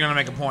 You look, you're gonna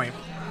make a point.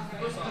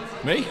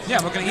 Me? Yeah,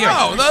 I'm looking at you.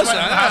 No, listen.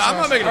 I'm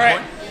not making a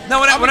point. No,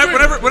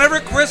 whenever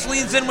Chris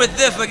leans in with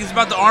this, like he's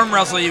about to arm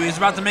wrestle you, he's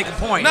about to make a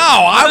point. No,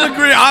 I'm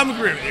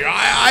agreeing with you.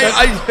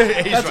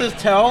 He's That's right. his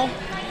tell.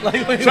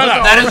 Like, when he Shut was up.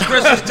 on- That is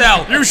Chris's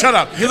tell. You shut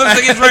up. He looks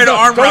like he's ready to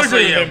arm Don't wrestle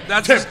agree with you. him.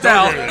 That's Tim, his don't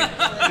tell. agree with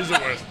him. He's the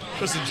worst.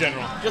 Just in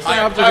general. Just an All right,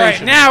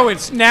 observation. now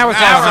it's All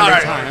Alejandro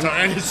right,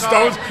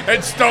 time.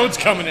 and Stone's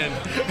coming in.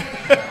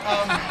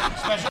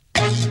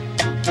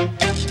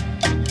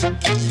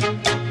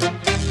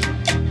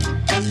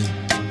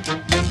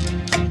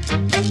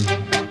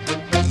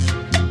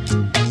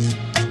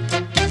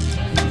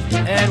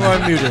 And we're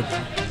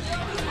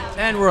unmuted.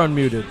 And we're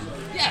unmuted.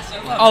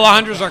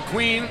 Alejandro's our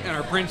queen and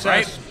our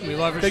princess. We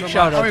love her Big so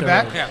shout much. out we to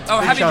back? her. Yeah. Oh,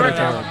 Big happy shout out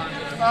birthday.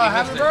 to her.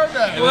 Happy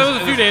birthday. Well, that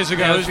was a few days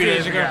ago. Yeah, It was a few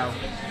days ago.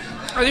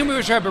 I think we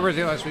wish her happy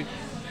birthday last week.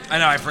 I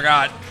know, I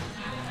forgot.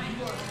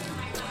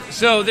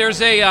 So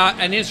there's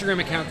an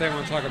Instagram account that I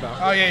want to talk about.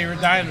 Oh yeah, you were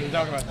dying to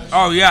talk about this.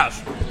 Oh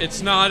yes.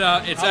 It's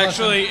not. It's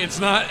actually. It's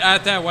not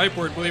at that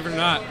whiteboard. Believe it or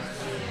not.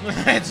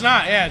 It's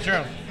not. Yeah,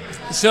 true.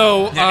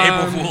 So.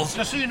 Yeah, April Fools.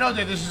 Just so you know,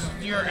 Dave,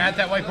 you're at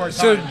that whiteboard.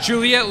 So time.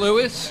 Juliette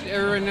Lewis,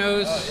 everyone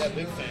knows.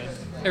 Big fan.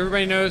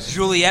 Everybody knows.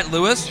 Juliette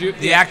Lewis,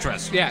 the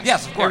actress. Yes.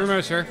 Yes, of course. Everyone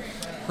knows her.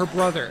 Her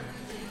brother.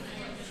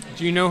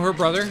 Do you know her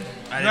brother?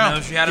 I didn't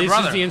know she had a This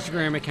brother. is the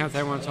Instagram account that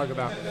I want to talk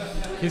about.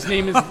 His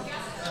name is.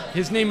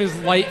 His name is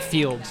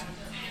Lightfield.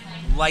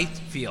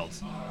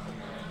 Lightfield.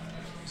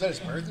 that his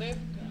birth name?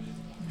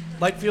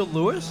 Lightfield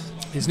Lewis?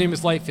 His name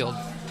is Lightfield.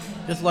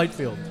 It's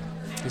Lightfield.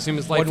 His name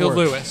is One Lightfield word.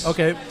 Lewis.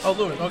 Okay. Oh,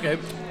 Lewis. Okay.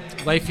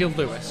 Lightfield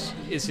Lewis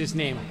is his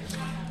name.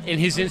 And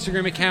his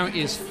Instagram account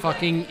is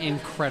fucking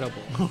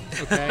incredible.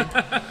 Okay?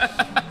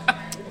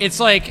 It's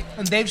like,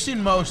 And they've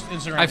seen most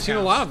Instagram I've seen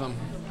a lot of them.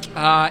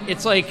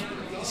 It's like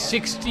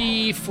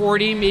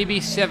 60-40, maybe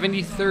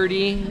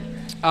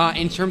 70-30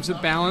 in terms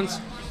of balance.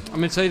 I'm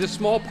going to tell you the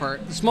small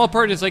part. The small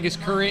part is like his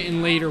current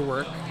and later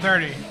work.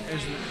 30 is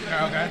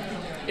okay.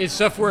 It's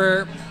stuff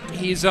where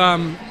he's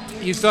done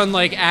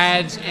like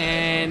ads,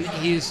 and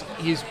he's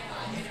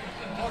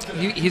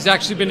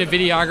actually been a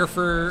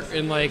videographer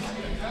in like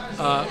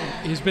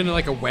he's been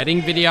like a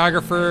wedding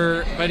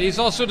videographer, but he's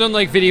also done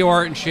like video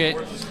art and shit.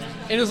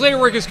 And his later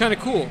work is kind of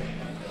cool.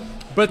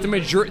 But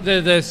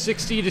the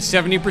 60 to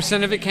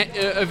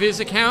 70% of his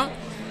account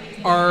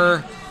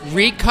are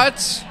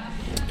recuts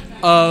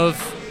of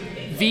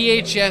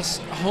VHS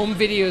home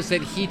videos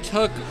that he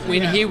took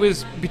when he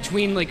was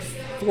between like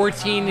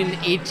 14 and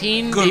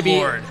 18, Good maybe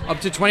Lord. up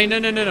to 20.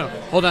 No.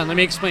 Hold on, let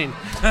me explain.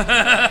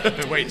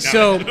 Wait, no.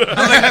 So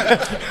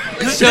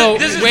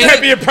This is when-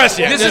 Can't be impressed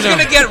yet. This is no.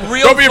 going to get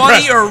real Don't be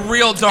funny impressed. or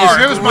real dark.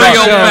 It was Real my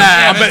show.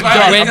 bad. I'm betting It's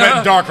dark. fine. I'm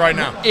betting dark right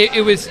now.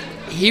 it was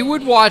he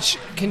would watch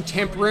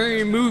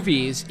contemporary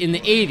movies in the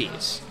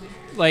 80s,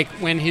 like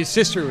when his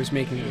sister was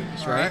making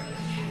movies, right?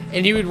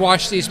 And he would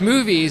watch these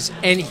movies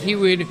and he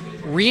would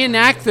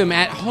reenact them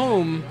at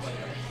home,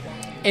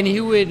 and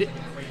he would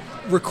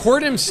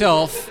record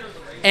himself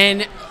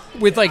and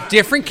with like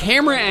different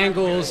camera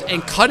angles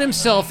and cut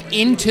himself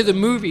into the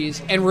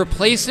movies and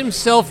replace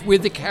himself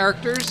with the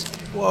characters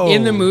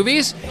in the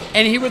movies,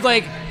 and he would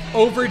like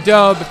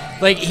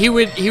overdub, like he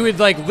would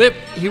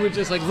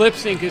just like lip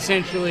sync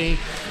essentially.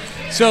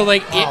 So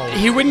like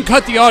he wouldn't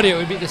cut the audio; it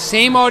would be the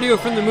same audio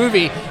from the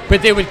movie,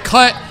 but they would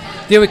cut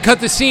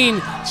the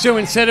scene. So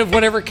instead of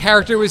whatever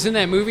character was in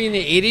that movie in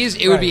the 80s,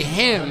 it would be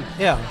him.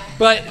 Yeah.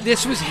 But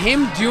this was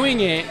him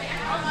doing it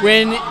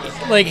when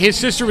like his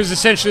sister was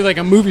essentially like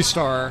a movie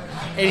star,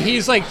 and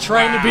he's like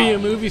trying to be a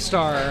movie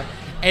star,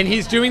 and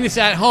he's doing this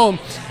at home.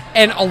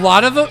 And a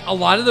lot of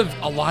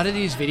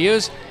these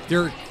videos,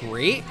 they're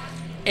great.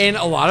 And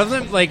a lot of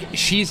them, like,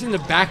 she's in the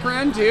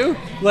background too.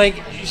 Like,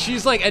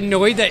 she's like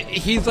annoyed that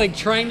he's like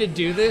trying to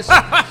do this.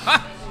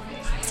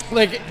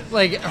 like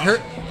her.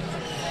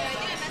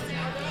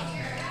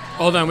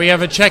 Hold on, we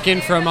have a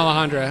check-in from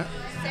Alejandra.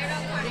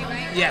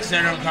 Yes,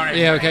 they're not coming.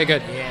 Yeah, okay,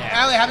 good.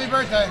 Allie, happy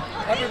birthday.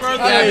 Happy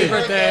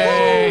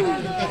birthday.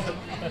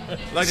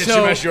 Like to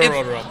So, smash your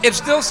rotor up. It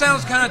still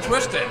sounds kind of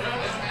twisted.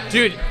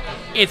 Dude,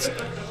 it's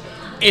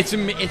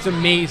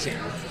amazing.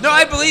 No,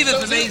 I believe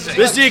it's amazing.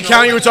 This is the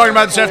account you were talking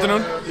about this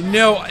afternoon?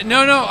 No.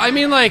 I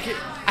mean, like,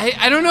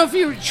 I don't know if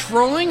you're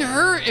trolling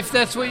her, if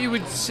that's what you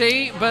would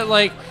say, but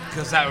like,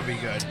 Because that would be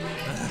good.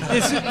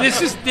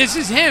 this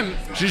is him.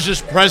 She's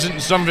just present in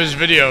some of his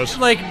videos.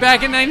 Like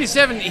back in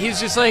 '97, he's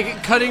just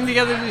like cutting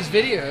together these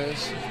videos,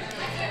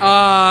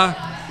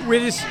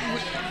 with his.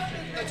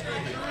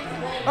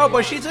 Oh,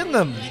 but she's in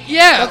them.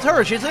 Yeah, That's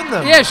her. She's in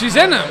them. Yeah, she's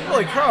in them,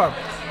 Holy crap.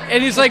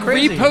 and he's like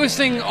crazy.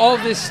 reposting all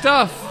this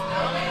stuff.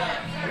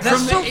 That's From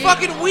so the-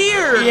 fucking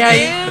weird,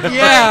 man.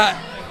 Yeah.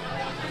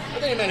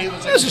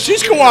 Listen,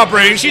 she's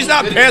cooperating. She's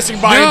not passing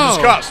by in No.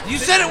 disgust. You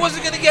said it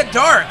wasn't going to get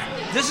dark.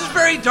 This is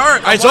very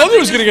dark. I I'm told you it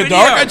was watching going to this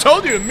get dark. I video.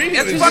 told you immediately.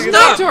 It's This is fucked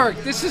not up. dark.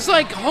 This is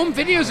like home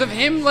videos of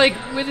him like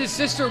with his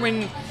sister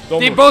when Don't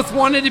they move. both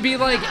wanted to be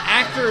like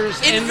actors.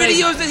 In and, like-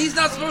 videos that he's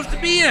not supposed to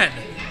be in.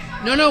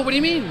 No. What do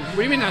you mean? What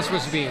do you mean not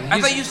supposed to be in? I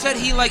He's- thought you said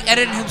he like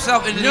edited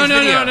himself into No, these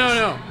videos.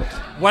 no.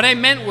 What I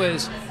meant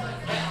was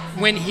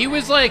when he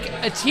was like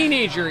a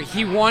teenager,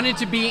 he wanted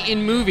to be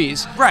in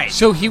movies. Right.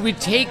 So he would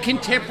take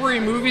contemporary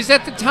movies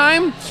at the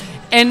time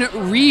and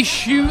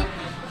reshoot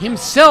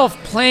himself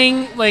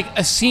playing like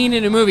a scene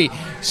in a movie.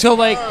 So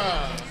like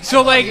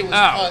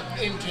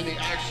into the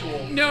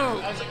actual.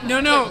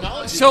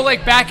 no. So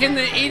like back in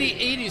the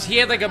 80s, he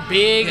had like a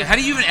big How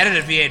do you even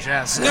edit a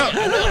VHS?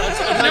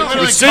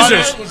 With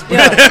scissors.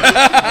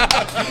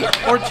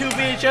 Or two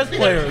VHS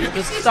players.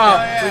 Just stop,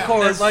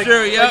 record. That's like,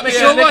 true, yeah. like make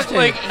So a look, mixtape.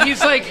 like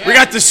he's like We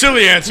got the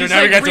silly answer. he's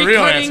Now we like got the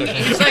real recutting- answer.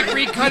 He's like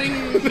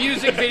recutting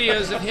music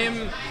videos of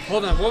him.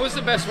 Hold on, what was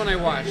the best one I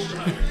watched?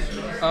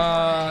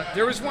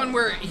 There was one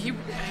where he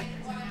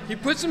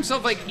puts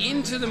himself like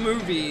into the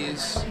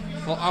movies.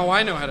 Well,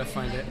 I know how to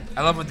find it.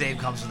 I love when Dave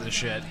comes to this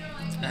shit.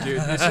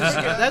 Dude, this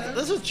is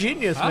This is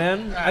genius,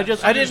 man. I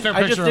just Send us a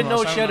didn't picture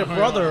know of us. she I had a don't know who it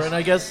brother, was. and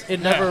I guess it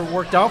never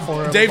worked out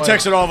for him. Dave but-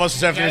 texted all of us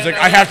this afternoon. He's like,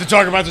 I have to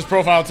talk about this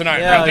profile tonight.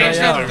 Yeah, Dave yeah,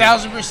 said yeah. it.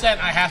 1,000%.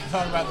 I have to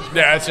talk about this.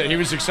 Yeah, that's it. He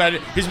was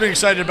excited. He's been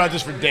excited about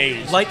this for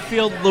days.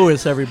 Lightfield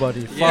Lewis,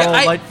 everybody. Follow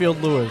I-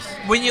 Lightfield Lewis.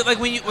 When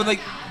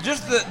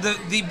just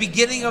the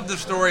beginning of the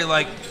story,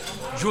 like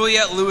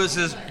Juliette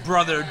Lewis's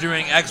brother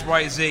doing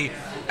XYZ.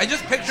 I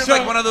just pictured So,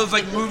 like one of those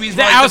like movies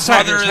The where like,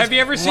 Outsiders. the brother is Have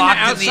you ever seen The locked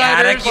in the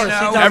attic, Outsiders? you Or know?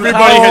 Sit down.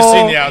 Everybody has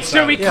seen the so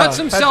outside. he cuts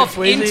Yeah, himself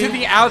Patrick Swayze. into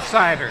the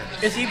outsider.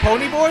 Is he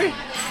Pony Boy?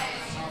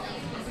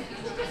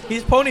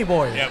 He's Pony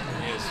Boy. Yep.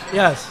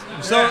 Yes.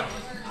 So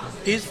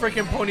He's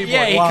freaking Pony Boy.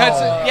 Yeah, he Wow. cuts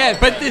it. Yeah,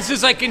 but this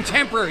is like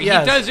contemporary.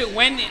 Yes. He does it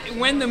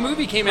when the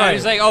movie came out. Right.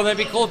 He's like, oh, that'd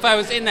be cool if I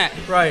was in that.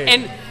 Right.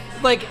 And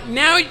like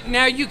now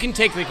you can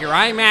take like your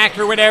iMac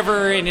or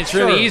whatever, and it's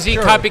really Sure, easy.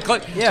 sure. Copy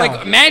click. Yeah.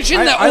 Like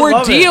imagine the I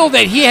love ordeal it.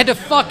 that he had to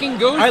fucking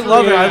go through. I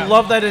love it. Yeah. I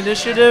love that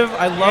initiative.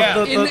 I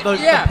love Yeah. the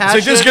Yeah. passion. It's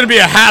like, this is going to be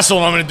a hassle,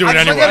 and I'm going to do it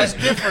I feel anyway. that it's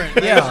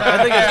different. Yeah,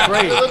 I think it's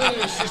great. Living in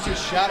your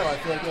sister's shadow, I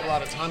feel like you have a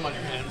lot of time on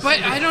your hands.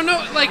 But I don't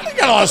know, like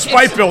Got a lot of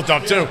spite built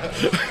up, too.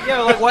 Yeah,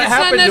 like what It's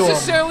not happened to him?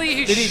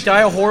 necessarily. Did he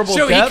die a horrible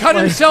So death? he cut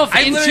Like, himself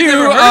I literally into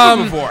never heard of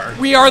him before.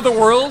 We Are the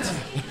World.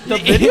 The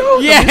video?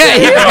 Yeah,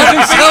 he cut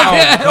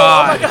himself. Oh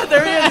God! God,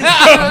 there he is.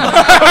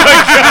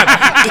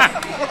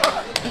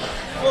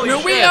 Holy No,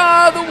 shit. we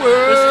are the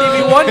world.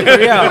 Stevie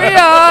Wonder, yeah. We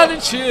are the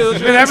children.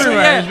 It's been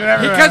everywhere, So, it's been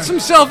everywhere. He cuts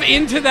himself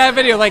into that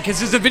video, like,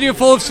 because it's a video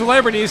full of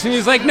celebrities, and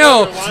he's like,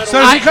 no. So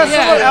does he cut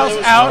someone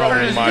else out, or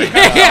does he,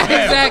 Yeah,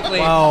 exactly.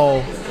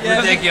 Wow.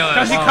 Ridiculous.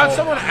 does he cut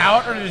someone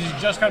out, or does he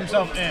just cut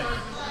himself in?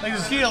 Like,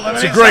 does he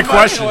eliminate? It's a great somebody?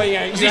 question. Well,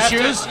 yeah, Does you he have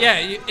choose? To,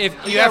 yeah, if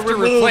you have to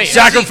replace.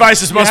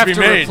 Sacrifices You must have be to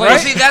made.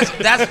 replace- Well,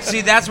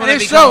 that's when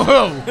it If so,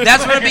 becomes. who?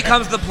 That's when it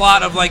becomes the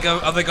plot of like a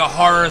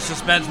horror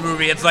suspense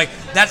movie. It's like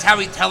that's how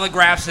he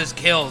telegraphs his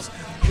kills.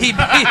 He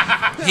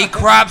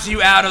crops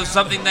you out of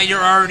something that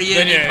you're already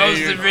in. He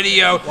posts the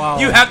video. Wow.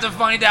 You have to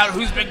find out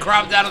who's been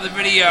cropped out of the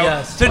video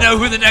Yes. to know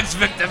who the next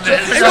victim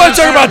is. You want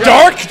to talk about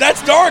dark?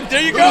 That's dark.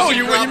 There you go. Who's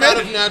You the crop made out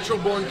it. of natural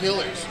born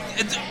killers?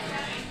 It's-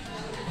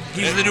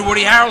 He's the new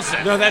Woody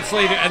Harrelson. No, that's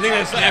later. I think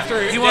that's after.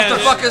 He wants to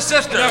yeah, fuck his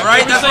sister, No, right?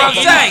 it was That's what I'm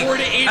like saying. 84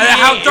 to 88 And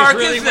how is dark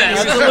really is when he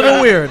this? That's a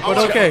little weird, but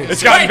okay.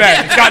 It's gotten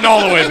bad. It's gotten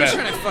all the way He's trying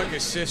bad. to fuck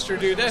his sister,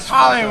 dude. That's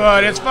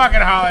Hollywood. It's fucking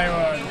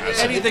Hollywood.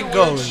 Anything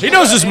goes. He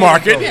knows his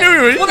market. He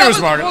knew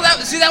his market.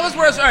 That was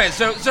where it's all right.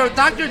 So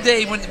Dr.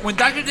 Dave, when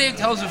Dr. Dave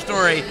tells a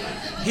story,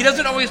 he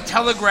doesn't always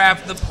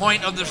telegraph the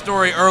point of the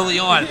story early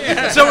on.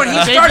 So when he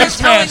started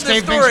telling the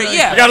Dave story, Bixby.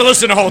 yeah, You got to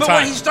listen the whole but when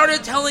time. he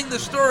started telling the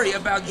story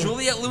about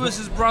Juliette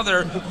Lewis's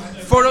brother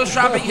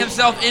photoshopping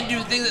himself into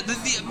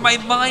things, my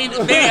mind,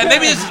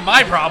 maybe this is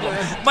my problem.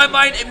 My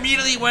mind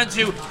immediately went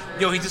to,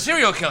 he's a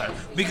serial killer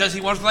because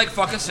he wants to like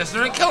fuck his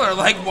sister and kill her.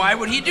 Like, why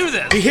would he do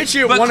this? He hits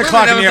you at But 1 clearly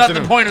o'clock in that the was not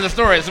afternoon. the point of the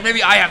story, so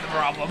maybe I have the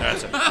problem.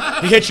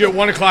 He hits you at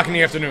 1 o'clock in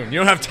the afternoon. You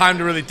don't have time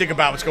to really think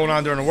about what's going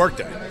on during the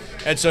workday.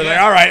 And so they're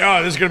like, all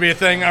right, this is going to be a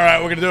thing. All right,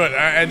 we're going to do it.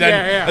 And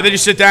then you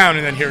sit down,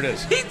 and then here it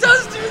is. He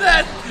does do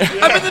that.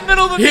 I'm in the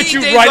middle of a He hits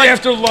meeting. you Dave's right like,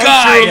 after lunch.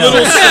 "Guys." You're a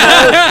little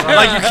slow.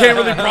 Like you can't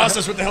really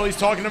process what the hell he's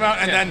talking about.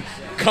 And then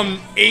come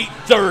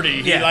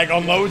 8:30, he Yeah. like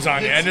unloads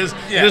on you. And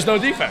there's no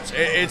defense.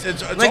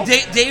 It's Like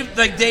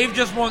all- Dave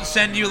just won't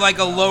send you like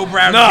a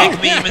lowbrow No.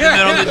 kick meme in the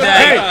middle of the day.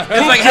 Hey,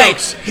 It's like,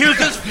 jokes. hey, here's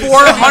this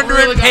 400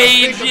 really gotta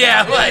page, think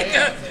yeah, about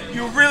like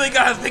you really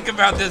gotta think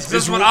about this.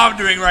 This is what I'm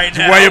doing right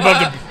now.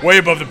 way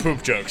above the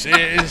poop jokes.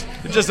 It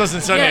just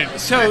doesn't sound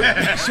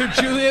Yeah, so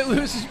Juliette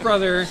Lewis's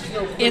brother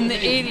in the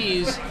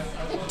 80s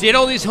did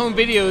all these home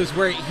videos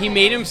where he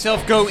made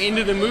himself go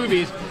into the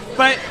movies.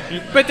 But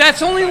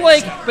that's only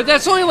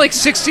like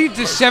 60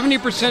 to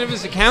 70% of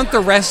his account. The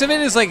rest of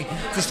it is like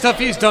the stuff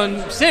he's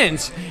done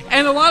since.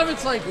 And a lot of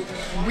it's like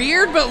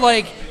weird, but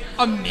like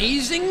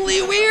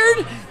amazingly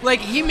weird. Like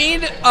he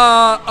made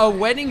a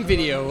wedding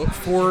video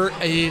for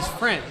his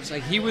friends.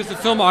 Like he was the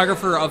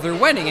filmographer of their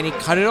wedding, and he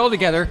cut it all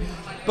together.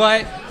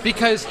 But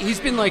because he's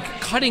been like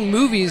cutting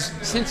movies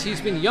since he's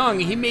been young,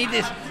 he made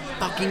this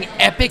fucking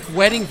epic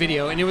wedding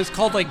video, and it was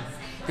called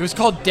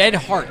Dead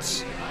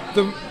Hearts.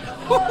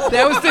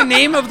 That was the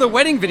name of the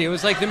wedding video. It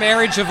was like the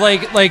marriage of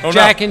like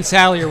Jack and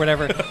Sally or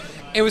whatever.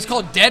 It was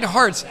called Dead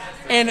Hearts,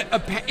 and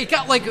it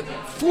got like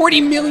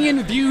 40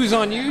 million views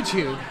on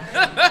YouTube.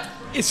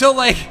 So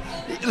like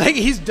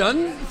he's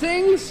done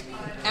things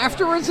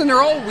afterwards, and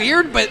they're all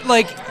weird, but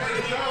like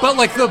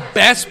the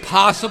best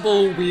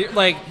possible weird.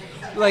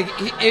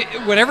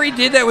 Whatever he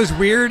did that was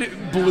weird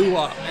blew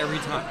up every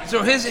time.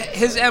 So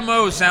his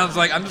MO sounds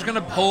like I'm just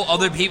gonna pull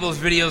other people's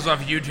videos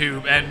off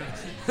YouTube and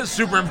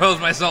superimpose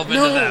myself into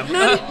them.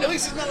 At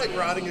least it's not like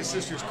riding his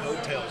sister's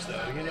coattails, though.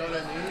 You know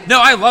what I mean? No,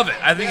 I love it.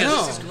 I think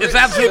it's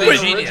absolutely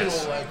It's genius.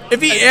 original, like,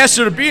 If he asks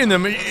her to be in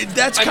them,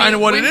 that's I kind of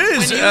mean, what when- it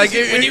is. when he Like,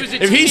 was- when he was a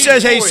if he teenage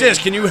says, "Hey boy- sis,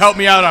 can you help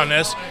me out on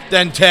this?"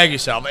 Then tag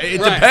yourself.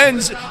 It Right.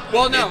 depends.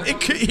 Well, no.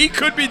 He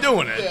could be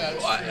doing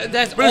it.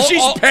 That's But if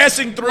she's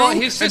passing through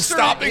and his sister,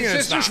 stopping, his and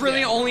it's sister's not.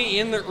 really only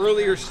in the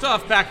earlier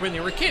stuff back when they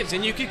were kids,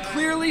 and you could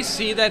clearly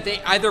see that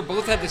they either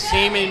both had the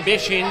same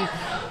ambition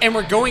and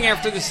were going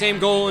after the same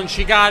goal, and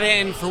she got it,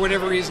 and for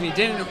whatever reason he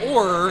didn't,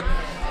 or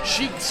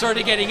she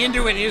started getting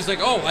into it, and he was like,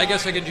 "Oh, I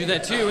guess I could do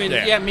that too," and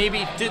Yeah. yeah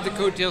maybe did the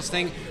coattails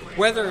thing,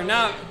 whether or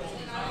not,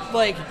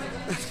 like.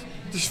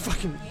 Just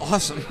fucking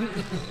awesome.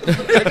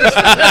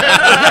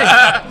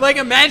 like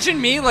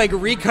imagine me like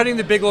recutting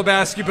the Big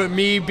Lebowski, but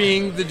me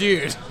being the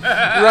dude,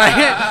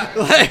 right?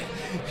 Like,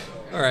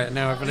 all right,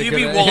 now I'm gonna. You'd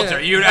be Walter.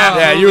 You'd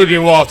absolutely Yeah, you would be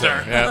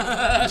Walter. Yeah,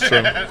 that's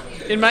true.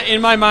 In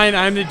my mind,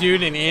 I'm the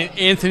dude, and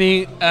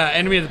Anthony,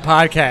 enemy of the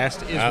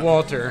podcast, is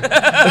Walter.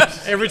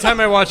 Every time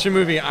I watch a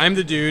movie, I'm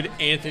the dude.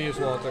 Anthony is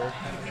Walter.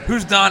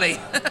 Who's Donnie?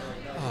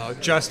 Oh,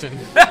 Justin.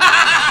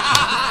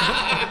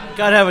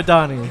 Gotta have a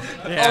Donnie.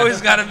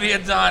 Always got to be a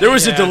Donnie. There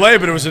was a delay,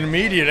 but it was an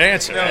immediate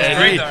answer. That was And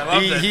great, though. I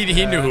loved it.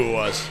 he knew who it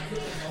was.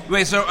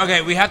 Wait, so,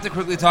 okay, we have to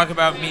quickly talk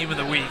about meme of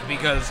the week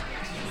because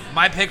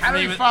my pick for How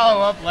did meme we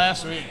follow up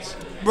last week's?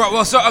 Bro,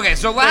 well, so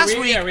last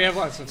week... Yeah, we have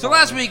lots of So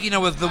last week,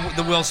 was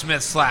the Will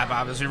Smith slap,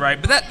 obviously,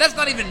 right? But that's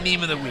not even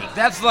meme of the week.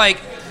 That's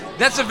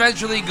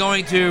eventually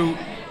going to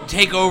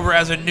take over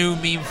as a new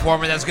meme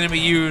format that's going to be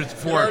used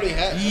for already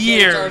has.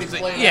 years. It's already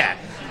played Yeah,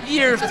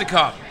 years to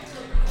come.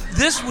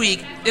 This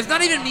week, it's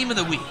not even meme of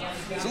the week.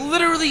 It's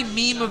literally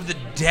meme of the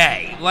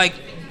day. Like,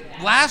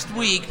 last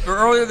week, or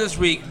earlier this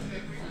week,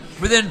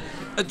 within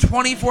a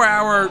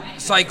 24-hour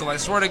cycle, I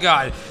swear to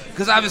God,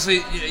 because obviously,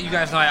 you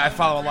guys know I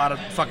follow a lot of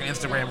fucking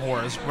Instagram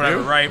whores,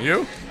 whatever, right?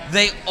 You?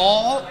 They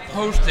all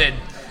posted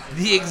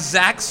the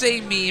exact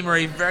same meme or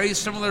a very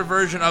similar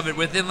version of it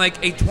within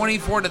like a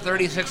 24 to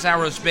 36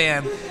 hour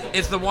span.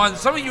 It's the one,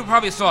 some of you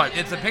probably saw it.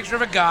 It's a picture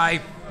of a guy,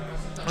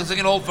 looks like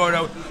an old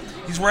photo.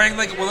 He's wearing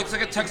like what looks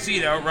like a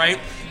tuxedo, right?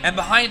 And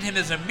behind him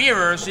is a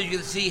mirror, so you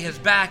can see his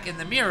back in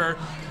the mirror.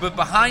 But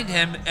behind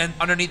him and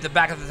underneath the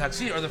back of the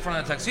tuxedo, or the front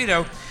of the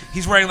tuxedo,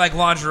 he's wearing like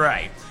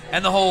lingerie.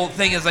 And the whole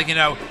thing is like,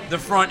 the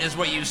front is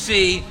what you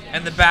see,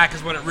 and the back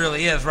is what it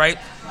really is, right?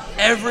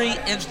 Every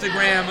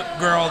Instagram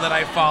girl that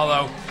I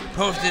follow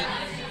posted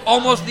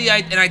almost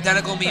an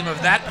identical meme of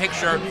that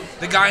picture.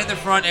 The guy in the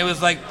front, it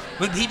was like,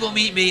 when people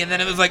meet me, and then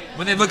it was like,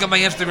 when they look at my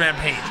Instagram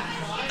page.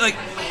 Like,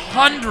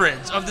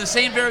 hundreds of the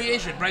same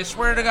variation, but I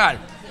swear to God,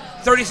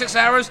 36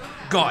 hours,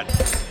 gone.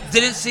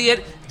 Didn't see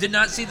it, did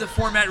not see the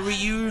format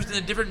reused in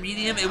a different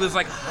medium. It was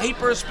like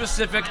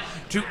hyper-specific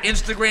to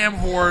Instagram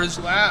whores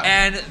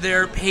and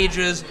their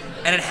pages,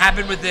 and it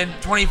happened within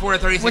 24 to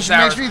 36 Which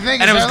hours, makes me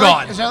think, and it was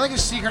gone. Is that like a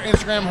secret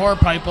Instagram whore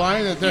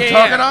pipeline that they're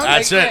talking on?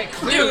 That's it.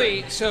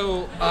 Clearly,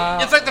 so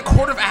It's like the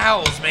Court of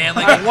Owls, man.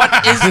 Like, what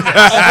is this?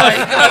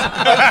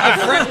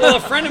 a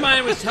friend of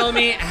mine was telling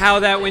me how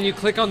that when you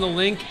click on the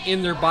link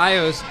in their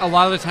bios, a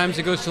lot of the times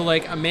it goes to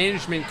like a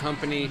management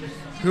company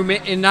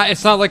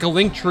it's not like a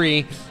link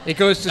tree. It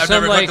goes to I've some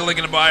never like clicked the link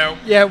in the bio.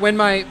 yeah. When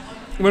my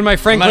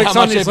friend No matter clicks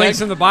how on much these they links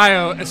beg? in the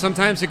bio,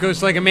 sometimes it goes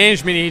to like a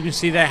management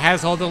agency that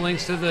has all the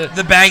links to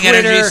the Bang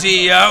Twitter,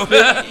 Energy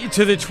CEO.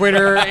 to the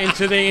Twitter and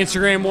to the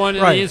Instagram one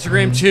and Right. the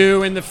Instagram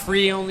 2 and the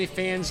free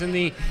OnlyFans and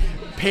the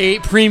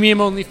premium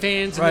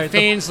OnlyFans and Right, the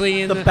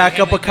Fansly and The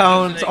backup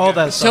accounts, all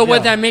that stuff. So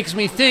what yeah. that makes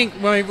me think,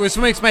 what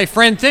makes my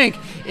friend think,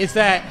 is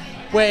that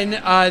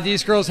when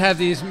these girls have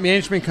these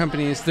management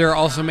companies, they're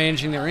also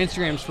managing their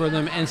Instagrams for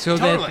them, and so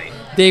Totally.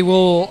 that they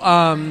will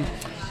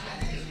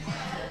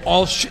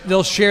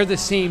they'll share the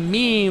same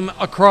meme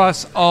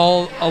across a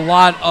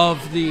lot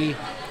of the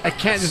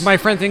accounts. My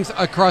friend thinks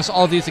across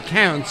all these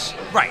accounts.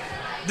 Right.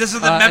 This is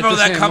the At memo the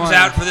that same comes one.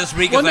 out for this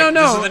week. Well, It's like,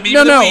 no, this is the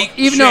meme no, of the week.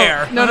 even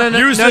Share. no.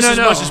 Use this as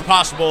much as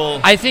possible.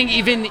 I think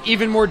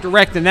even more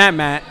direct than that,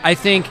 Matt. I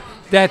think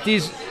that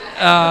these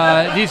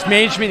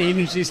management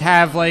agencies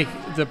have like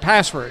the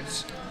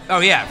passwords. Oh,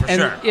 yeah, for And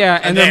sure.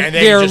 yeah, and then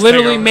they are just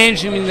literally take over.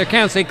 managing their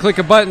accounts. They click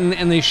a button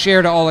and they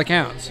share to all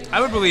accounts. I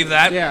would believe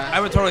that. Yeah. I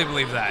would totally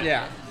believe that.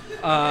 Yeah.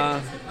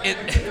 It,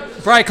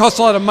 Probably costs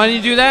a lot of money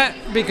to do that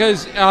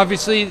because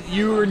obviously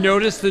you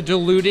notice the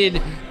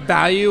diluted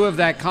value of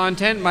that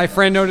content. My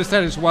friend noticed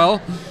that as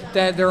well,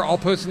 that they're all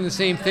posting the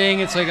same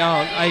thing. It's like,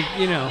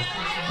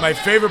 My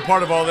favorite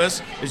part of all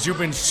this is you've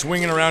been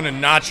swinging around a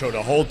nacho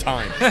the whole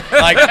time.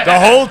 Like, the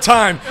whole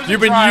time. You've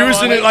been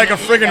using it like a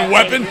friggin'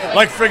 weapon,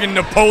 like friggin'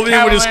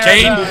 Napoleon with his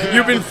cane.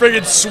 You've been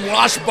friggin'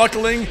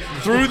 swashbuckling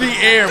through the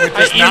air with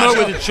this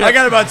nacho. I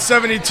got about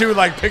 72,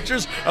 like,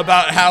 pictures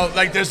about how,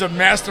 like, there's a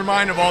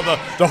mastermind of all the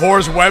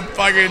whores web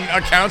fucking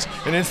accounts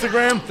and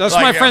Instagram. That's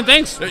like, what my friend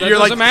thinks. That You're there's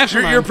like, a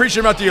mastermind. You're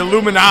preaching about the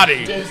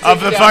Illuminati of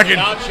the fucking...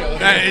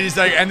 And he's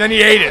like, and then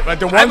he ate it. Like,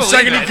 the 1 believe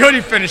second he it. could,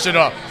 he finished it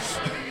up.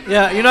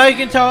 Yeah, you know how you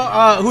can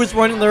tell who's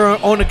running their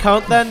own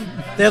account then?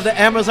 They have the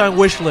Amazon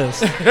wish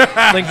list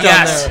linked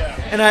Yes. on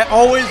there. And I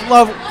always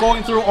love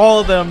going through all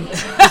of them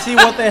to see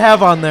what they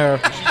have on there.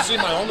 You see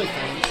my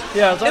OnlyFans.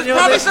 Yeah, so, it's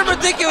probably some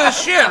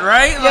ridiculous shit,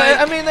 right? yeah,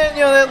 I mean, they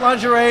have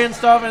lingerie and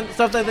stuff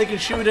that they can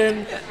shoot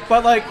in.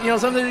 But, like,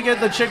 sometimes you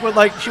get the chick with,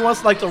 like, she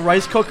wants, like, the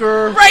rice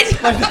cooker. right.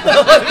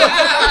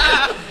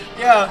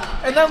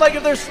 Yeah, and then, like,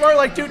 if they're smart,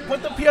 like, dude,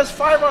 put the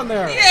PS5 on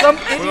there. Yeah. Some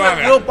on idiot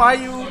there. will buy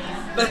you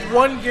the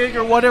 1 gig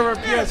or whatever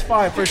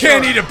PS5 for sure.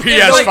 Can't eat a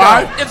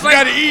PS5. It's You like-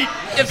 gotta eat.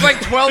 It's like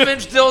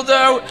 12-inch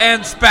dildo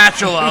and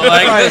spatula.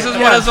 Like, Right, this is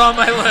what yeah. is on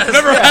my list. I've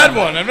never had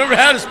one. I've never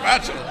had a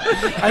spatula.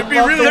 I'd be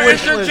love really the They're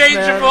wish list,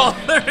 interchangeable.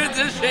 man. They're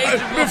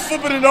interchangeable. I've been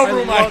flipping it over I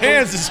with my love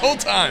hands this whole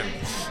time.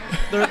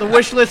 The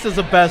wish list is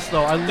the best,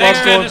 though. I love Thanks,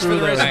 going Dennis, for through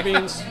the there.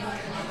 recipes.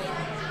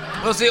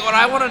 Well, see, what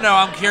I want to know,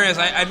 I'm curious.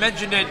 I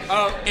mentioned it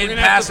We're in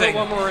gonna have to passing. put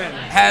one more in.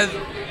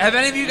 Have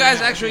any of you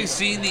guys actually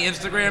seen the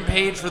Instagram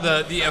page for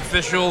the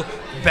official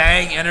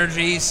Bang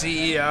Energy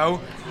CEO?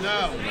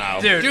 No.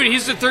 Dude, Dude,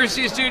 he's the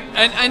thirstiest dude,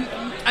 and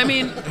I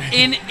mean,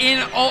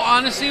 in all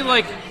honesty,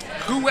 like,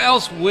 who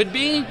else would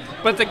be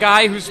but the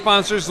guy who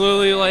sponsors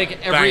literally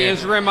like every Bang.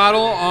 Instagram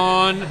model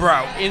on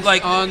Bro,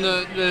 like- on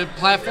the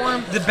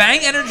platform? the Bang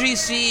Energy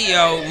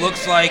CEO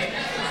looks like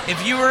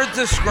If you were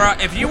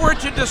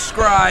to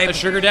describe A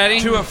sugar daddy?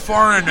 to a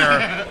foreigner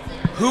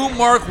who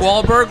Mark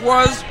Wahlberg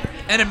was,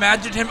 and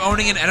imagine him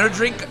owning an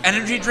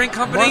energy drink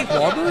company, Mark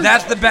Wahlberg?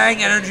 that's the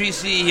Bang Energy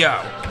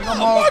CEO.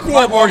 Mark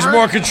Wahlberg's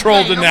more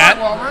controlled than that.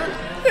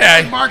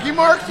 Yeah. Marky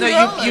Mark.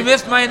 No, you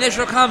missed my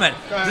initial comment.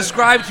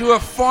 Describe to a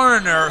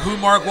foreigner who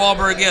Mark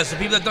Wahlberg is. So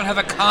people that don't have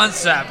a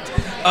concept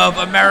of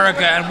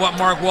America and what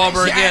Mark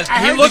Wahlberg is.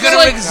 He looks looks going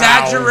like- to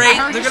exaggerate. I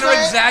heard They're you going to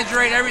say it.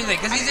 exaggerate everything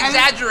because he's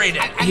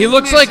exaggerated. He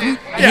looks like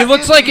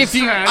if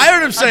you. I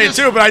heard him say it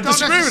too, but I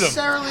disagree with him.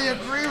 necessarily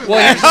agree with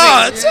Well,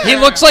 that. He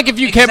looks like if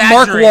you kept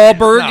Mark Exaggerated.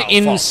 Wahlberg No,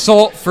 in false.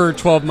 salt for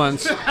 12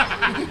 months.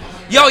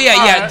 Yo,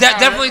 yeah.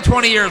 Definitely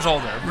 20 years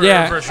older.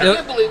 Yeah. For I sure.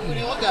 can't believe when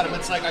you look at him,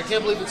 it's like I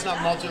can't believe it's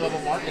not multi-level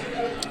marketing.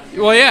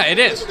 Well, yeah, it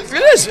is.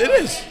 It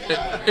is.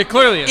 It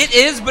clearly is. It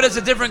is, but it's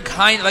a different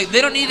kind. Like they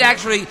don't need to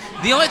actually.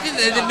 The only thing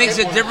that makes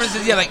a difference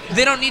is like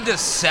they don't need to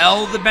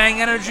sell the Bang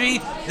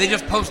Energy. They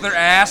just post their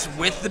ass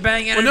with the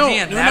Bang Energy,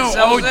 and that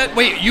sells it.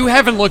 Wait, you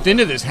haven't looked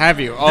into this, have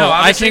you? Oh, No, I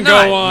obviously can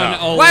not. go on.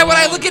 No. Why would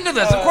I look into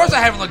this? Of course, I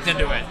haven't looked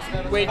into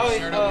it. Wait, that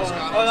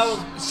was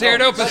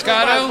Cerdo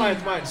Pescado?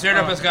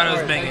 Cerdo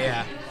Pescado is big,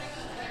 yeah.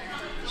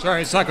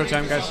 Sorry, it's taco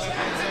time, guys.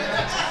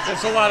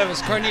 That's a lot of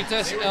us.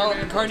 Carnitas,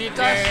 carnitas.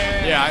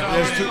 Yeah,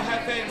 there's two.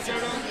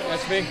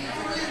 That's me.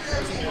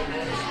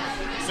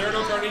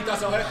 Cerdo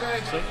Carnitas El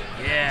Jefe.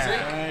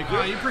 Yeah.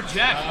 Oh, you project,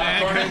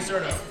 man.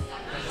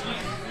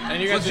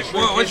 And you guys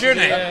What's your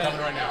name?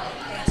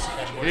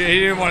 He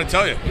didn't want to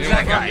tell you. Who's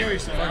that guy?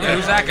 Yeah,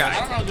 who's that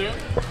guy?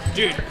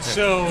 dude.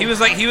 So He was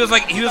like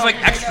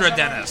extra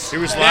Dennis. He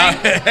was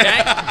loud.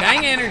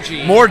 Bang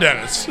Energy More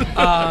Dennis.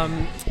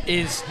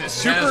 is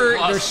super.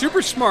 They're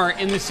super smart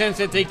in the sense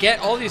that they get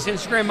all these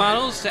Instagram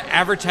models to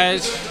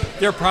advertise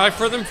their product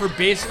for them for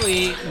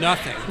basically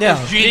nothing.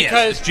 Yeah. Genius.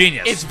 Because It's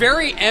genius. it's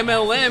very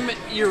MLM.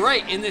 You're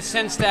right in the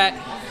sense that.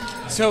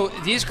 So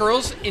these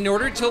girls, in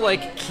order to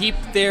like keep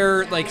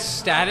their like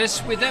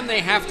status with them, they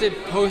have to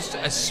post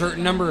a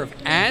certain number of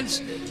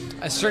ads.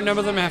 A certain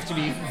number of them have to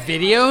be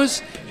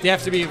videos. They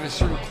have to be of a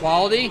certain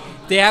quality.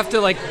 They have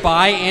to like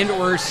buy and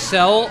or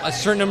sell a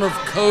certain number of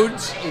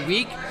codes a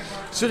week.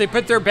 So they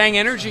put their Bang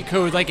Energy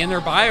code like in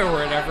their bio or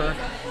whatever.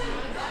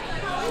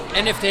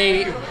 And if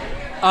they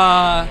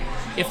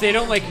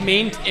don't like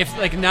if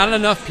like not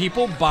enough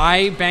people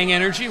buy Bang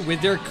Energy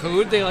with their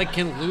code, they like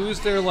can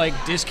lose their like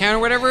discount or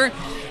whatever.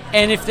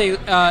 And if they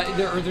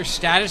their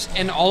status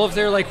and all of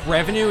their like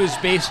revenue is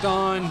based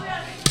on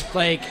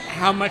like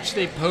how much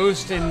they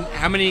post and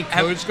how many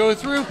codes go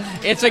through,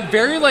 it's like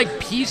very like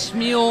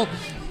piecemeal.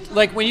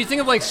 Like when you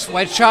think of like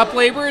sweatshop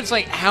labor, it's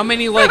like how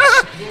many like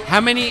how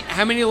many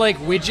like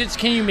widgets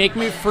can you make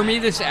for me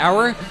this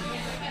hour?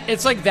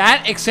 It's like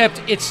that,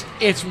 except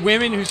it's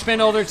women who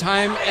spend all their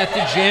time at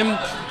the gym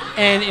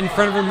and in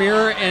front of a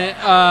mirror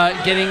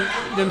and getting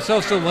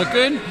themselves to look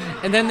good,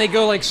 and then they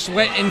go like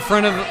sweat in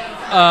front of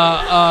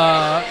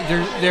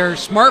their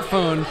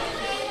smartphone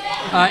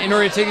in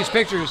order to take these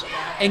pictures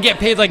and get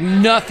paid like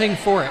nothing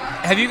for it.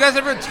 Have you guys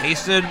ever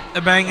tasted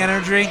a Bang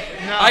Energy?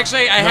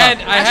 Actually, I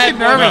had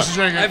nervous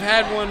one. to drink it. I've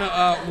had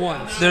one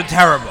once. They're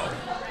terrible,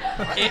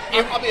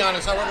 I'll be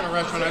honest. I work in a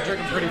restaurant. I drink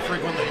them pretty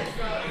frequently.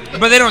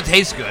 but they don't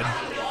taste good.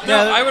 No,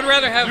 I would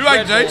rather have. You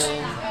like Red dates? Bull.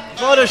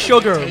 a lot of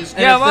sugar. And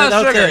Yeah, a lot of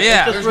that's sugar, it.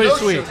 yeah. It's just really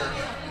sweet.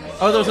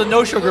 Oh, there's a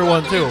no sugar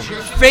one too.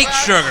 Fake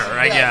sugar,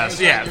 I guess.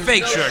 Yeah,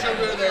 fake sugar.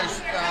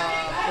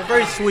 They're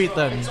very sweet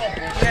then.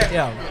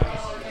 Yeah.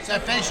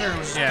 That face sugar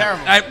was Yeah.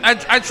 terrible.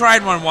 I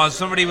tried one once.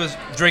 Somebody was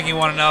drinking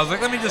one, and I was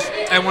like,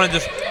 I want to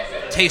just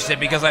taste it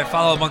because I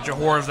follow a bunch of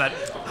whores that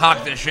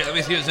hawk this shit. Let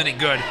me see if it's any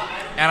good.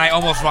 And I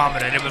almost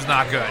vomited. It was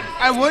not good.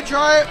 I would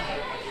try it,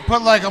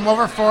 but like I'm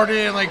over 40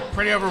 and like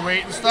pretty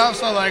overweight and stuff,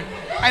 so like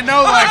I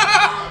know like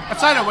I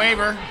signed a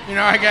waiver. You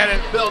know, I get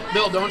it. Bill,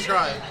 don't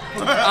try it.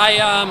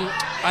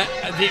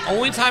 The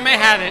only time I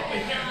had it,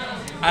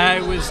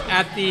 I was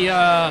at the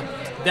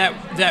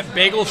that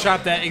bagel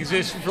shop that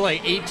exists for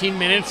like 18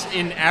 minutes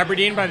in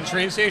Aberdeen by the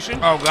train station.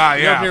 Oh, God,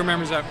 yeah. Nobody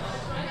remembers that.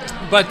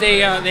 But they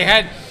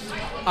had.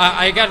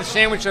 I got a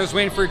sandwich. I was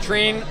waiting for a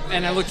train,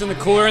 and I looked in the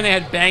cooler, and they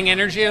had Bang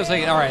Energy. I was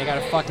like, all right, I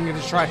gotta fucking give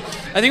this a try. I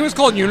think it was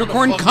called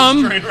Unicorn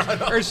Cum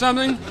or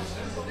something.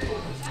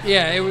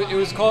 Yeah, it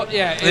was called.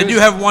 Yeah, They do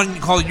have one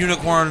called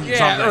Unicorn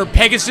something. or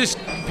Pegasus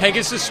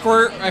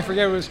Squirt. I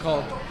forget what it was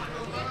called.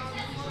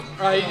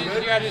 All right,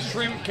 you got a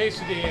shrimp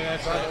quesadilla.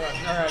 That's all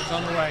right. It's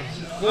on the way.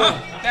 Cool.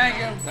 Thank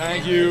you.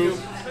 Thank you.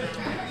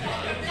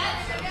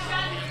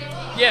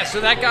 Yeah,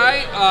 so that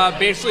guy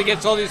basically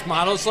gets all these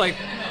models to, like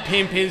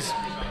pimp his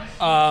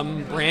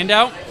brand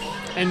out,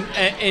 and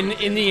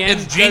in the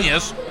end, It's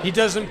genius. he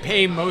doesn't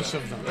pay most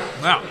of them.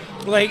 No.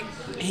 Like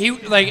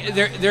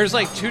there's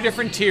like two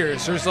different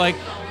tiers. There's like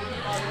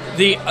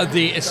the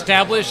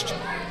established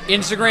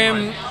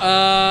Instagram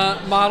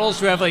models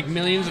who have like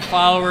millions of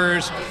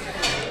followers,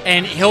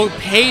 and he'll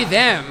pay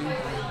them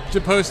to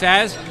post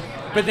ads.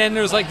 But then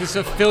there's like this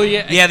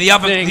affiliate. Yeah, the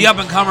up thing.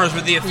 and comers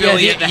with the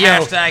affiliate, the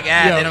hashtag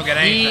ad, they don't get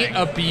anything. He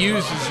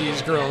abuses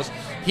these girls.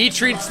 He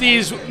treats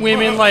these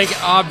women like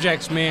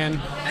objects,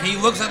 man. And he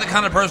looks like the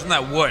kind of person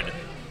that would.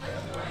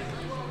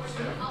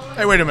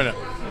 Hey, wait a minute.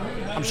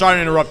 I'm sorry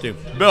to interrupt you.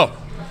 Bill,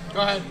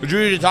 Go ahead. would you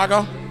eat a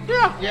taco?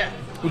 Yeah.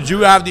 Would you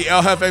have the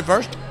El Jefe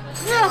first?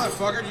 Yeah,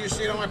 motherfucker. Do you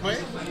see it on my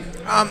plate?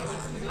 I'm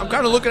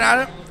kind of looking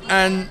at it,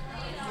 and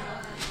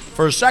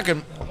for a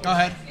second, Go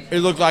ahead. it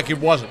looked like it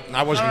wasn't. And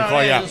I wasn't No, going to call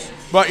it you out. is.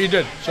 But you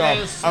did. So, It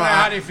is.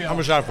 How do you feel? I'm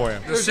excited for you.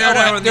 There's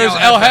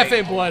El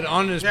Jefe blood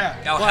on his Yeah.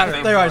 El platter.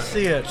 Jefe. There, I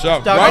see it. So,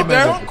 It's right documented.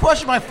 there, Don't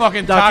question my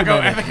fucking taco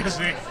Documented.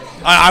 efficacy.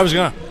 I was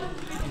going to.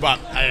 But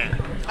I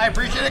didn't. I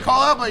appreciate it,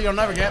 call out, but you'll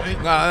never get me.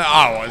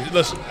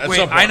 Listen. At Wait,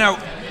 some point.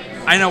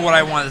 I know what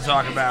I wanted to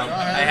talk about.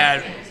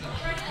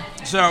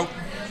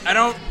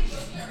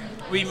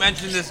 We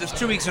mentioned this. It's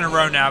 2 weeks in a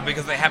row now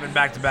because they happen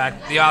back to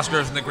back. The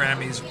Oscars and the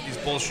Grammys, these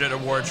bullshit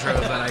award shows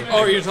that I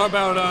Oh, you're talking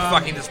about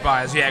fucking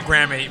despise. Yeah,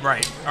 Grammy,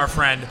 right? Our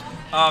friend.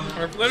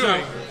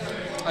 literally.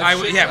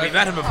 We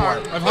met him before.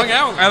 I've hung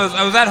out. I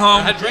was at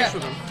home. I had drinks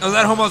with him I was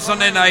at home on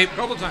Sunday night, a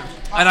couple times.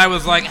 and I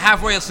was like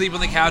halfway asleep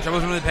on the couch. I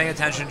wasn't really paying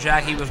attention.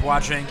 Jackie was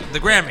watching the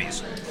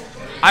Grammys.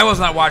 I was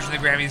not watching the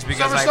Grammys So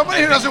because for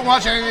somebody who doesn't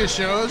watch any of these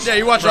shows, Yeah,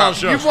 you watch all the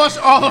shows. you've watched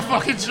all the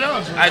fucking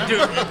shows. I do.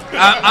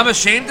 I'm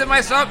ashamed of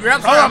myself. You're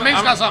absolutely. Hold on,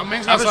 Ming's got something.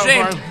 Ming's got I'm something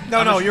ashamed. for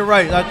him. No, you're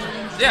right. That's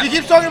Yeah. He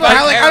keeps talking about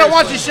how, like, I don't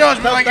watch these shows,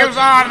 but, like, it was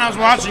on and I was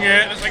watching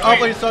it. It's like,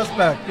 awfully wait,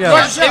 suspect. watch Yeah.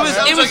 the show.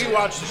 It was. You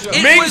watched the show.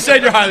 It Ming was-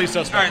 said you're highly All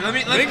suspect. right,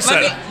 Ming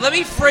said it. let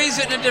me phrase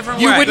it in a different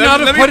You way. would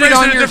not have Let me put it phrase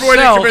on in a different way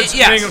to yourself. convince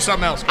Yes. Ming of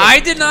something else. Go. I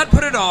did not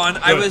put it on.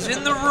 I Good. was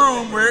in the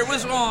room where it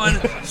was on,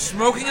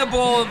 smoking a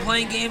bowl and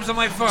playing games on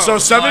my phone. So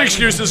 7 Like,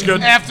 excuses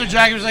good. After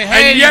Jackie was like,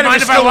 hey, And do yet you it mind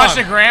was if I still watch on.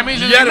 the Grammys?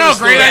 And Yet like, it no, was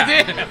still great on.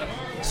 idea.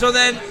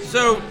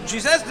 So she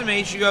says to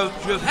me, she goes,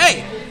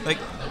 hey, like,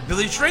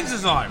 Billy Strings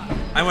is on.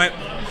 I went,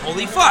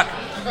 holy fuck.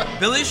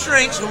 Billy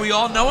Strings, who we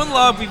all know and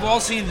love, we've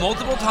all seen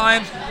multiple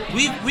times.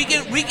 We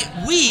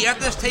at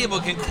this table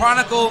can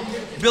chronicle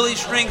Billy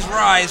Strings'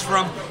 rise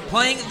from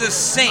playing the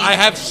Saint. I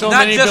have so not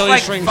many just Billy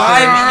like Strings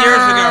 5 years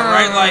ago,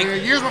 right?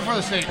 Like, years before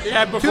the Saint.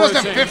 Yeah, before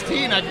the Saint.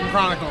 2015, I can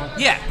chronicle.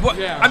 yeah,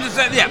 Yeah. I'm just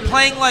saying,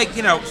 playing like,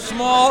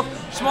 small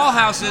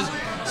houses,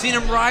 seen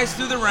him rise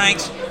through the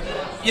ranks.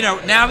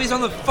 Now he's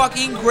on the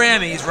fucking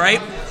Grammys,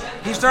 right?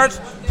 He starts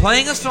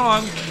playing a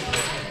song,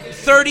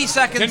 30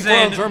 seconds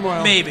Tinfoil in,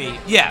 turmoil. maybe.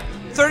 Yeah,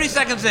 30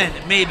 seconds in,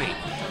 maybe.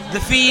 The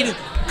feed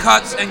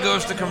cuts and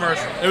goes to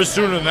commercial. It was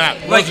sooner than that.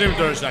 It Like- wasn't even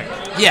 30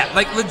 seconds. Yeah,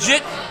 like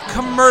legit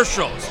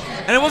commercials.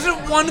 And it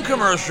wasn't one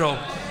commercial.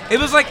 It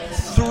was like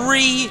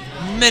 3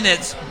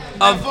 minutes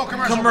of full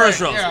commercial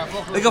commercials. break. Yeah,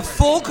 full commercial. Like a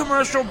full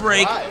commercial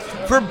break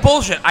for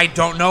bullshit. I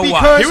don't know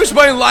why. Because- He was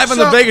playing live on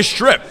the So- Vegas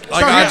Strip.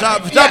 Like, so on here-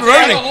 top of yeah,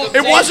 everything.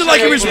 It wasn't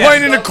like he was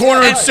playing in a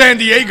corner in San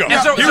Diego. And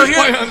He was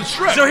playing on the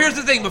Strip. So here's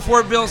the thing.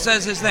 Before Bill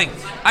says his thing,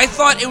 I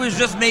thought it was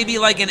just maybe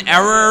like an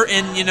error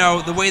in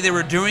the way they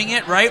were doing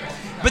it, right?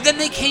 But then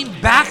they came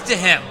back to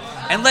him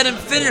and let him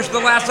finish the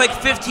last like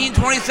 15,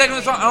 20 seconds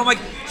of the song. And I'm like,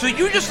 so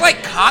you just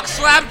like cock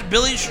slapped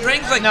Billy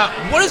Strings? Like, No.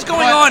 what is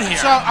going But- on here?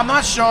 So I'm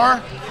not sure,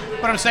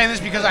 but I'm saying this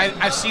because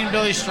I've seen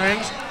Billy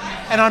Strings,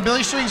 and on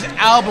Billy Strings'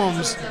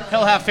 albums,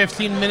 he'll have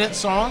 15-minute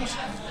songs.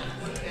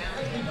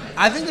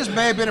 I think this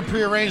may have been a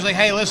prearranged, like,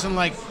 hey, listen,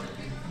 like,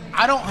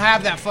 I don't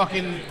have that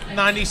fucking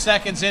 90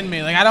 seconds in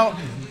me. Like,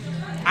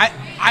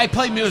 I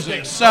play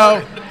music, so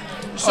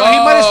he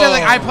might have said,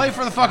 like, I play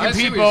for the fucking I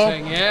see what people, you're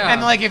saying, yeah.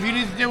 and, like, if you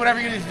need to do whatever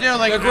you need to do,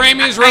 like, The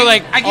Grammys I were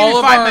like I give all you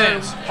of 5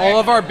 minutes. all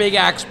of our big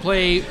acts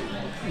play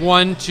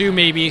 1, 2,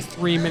 maybe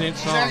 3 minute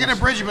He's not songs. gonna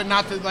bridge it, but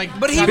not to, like,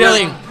 But he not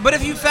Billy. really, but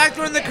if you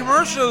factor in the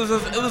commercials,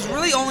 it was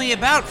really only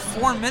about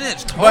 4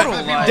 minutes total.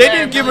 But like- they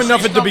didn't give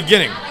enough at the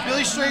beginning.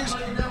 Billy Strings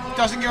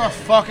doesn't give a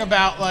fuck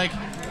about like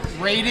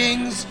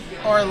ratings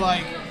or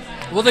like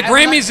Well, the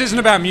Grammys isn't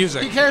about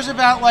music. he cares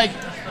about like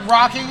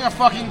rocking a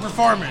fucking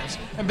performance.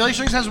 And Billy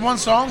Strings has one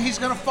song, he's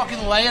gonna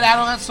fucking lay it out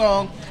on that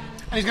song,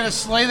 and he's gonna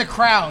slay the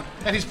crowd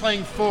that he's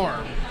playing for.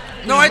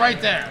 No, He's I-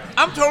 right there.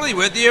 I'm totally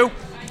with you.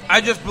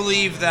 I just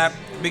believe that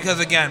because,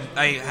 again,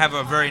 I have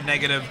a very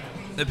negative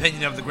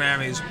opinion of the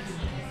Grammys.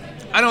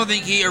 I don't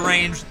think he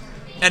arranged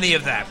any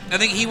of that. I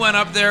think he went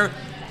up there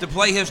to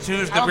play his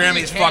tunes. The I don't think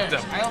Grammys he fucked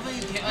cares. him. I don't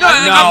think he cares. No,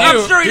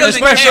 I'm sure he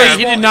doesn't Especially care.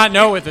 he did not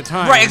know at the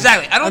time. Right,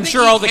 exactly. I don't I'm think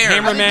sure he all the cared. I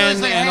think I think cameramen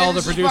Billy's like, and hey, all the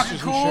this is producers fucking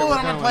and cool, shit. and were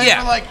I'm gonna going play like,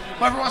 for like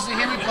whoever wants to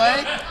hear me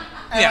play.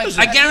 And, Yeah,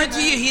 like, I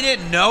guarantee you he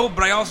didn't know,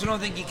 but I also don't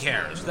think he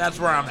cares. That's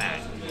where I'm at.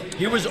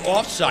 He was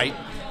off-site,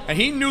 and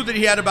he knew that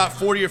he had about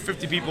 40 or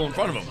 50 people in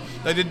front of him.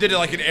 Like they did it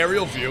like an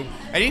aerial view,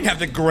 and he didn't have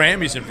the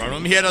Grammys in front of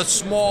him. He had a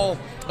smaller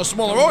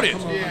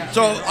audience.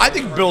 So I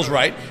think Bill's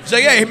right. He's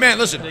like, hey, man,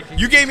 listen,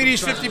 you gave me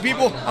these 50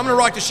 people, I'm going to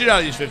rock the shit out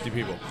of these 50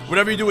 people.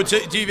 Whatever you do with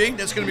TV,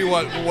 that's going to be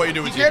what you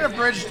do with he TV. can't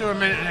bridge to a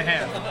minute and a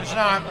half. It's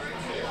not.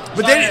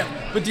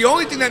 But the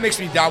only thing that makes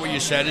me doubt what you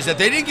said is that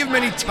they didn't give him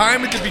any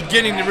time at the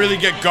beginning to really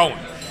get going.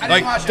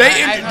 Like watch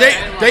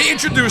it. they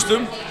introduced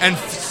him, and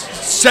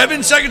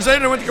 7 seconds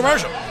later they went to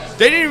commercial.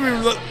 They didn't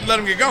even let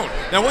him get going.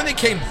 Now when they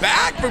came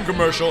back from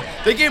commercial,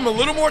 they gave him a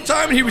little more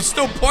time, and he was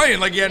still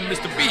playing like he hadn't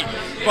missed a beat.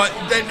 But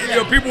then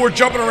people were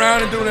jumping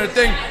around and doing their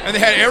thing, and they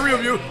had aerial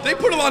view. They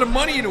put a lot of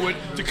money into it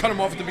to cut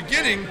him off at the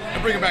beginning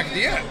and bring him back at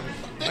the end.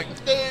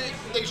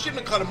 They shouldn't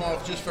have cut him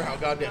off just for how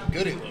goddamn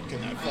good he looked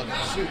in that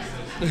fucking suit.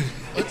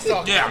 Let's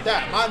talk Yeah. about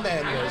that. My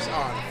man was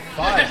on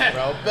fire,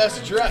 bro.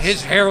 Best dress.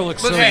 His hair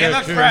looks so Look, hey, good,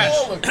 look too. fresh.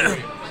 all looked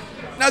great.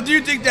 Now, do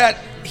you think that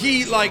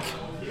he like?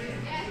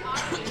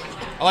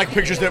 I like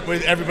pictures that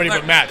with everybody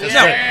but Matt. That's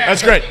No. great.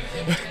 That's great.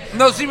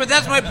 No, see, but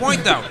that's my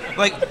point, though.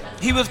 Like,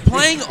 he was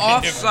playing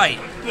off-site.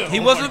 He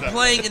wasn't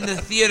playing in the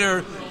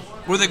theater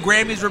where the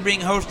Grammys were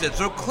being hosted.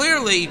 So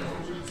clearly,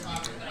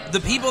 the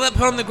people that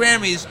put on the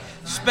Grammys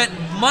spent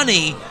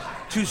money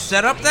to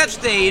set up that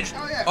stage,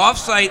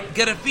 off-site,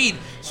 get a feed.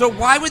 So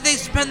why would they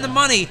spend the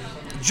money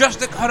just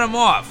to cut him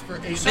off?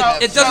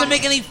 It doesn't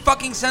make any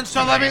fucking sense.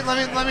 So to let me.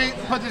 me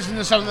put this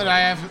into something that I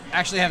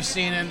have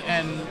seen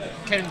and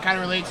can kind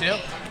of relate to.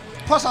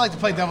 Plus, I like to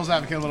play devil's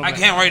advocate a little I bit.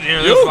 can't wait to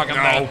hear this fucking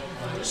thing.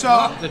 So,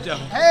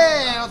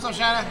 hey, what's up,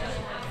 Shanna?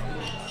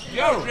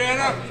 Yo,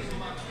 Shanna.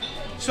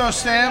 So,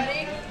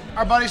 Sam,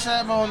 our buddy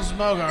Sam owns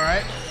Mogo,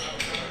 right?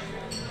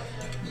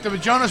 The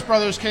Jonas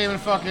Brothers came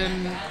and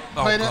fucking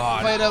played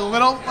a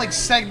little like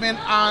segment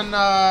on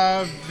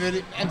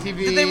MTV.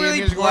 Did they really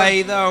Music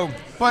play, Award. though?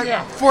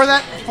 But for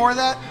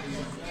that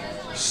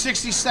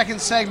 60-second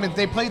segment,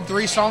 they played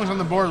 3 songs on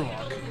the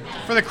boardwalk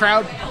for the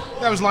crowd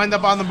that was lined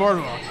up on the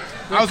boardwalk.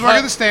 I was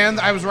working the stand.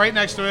 I was right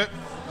next to it.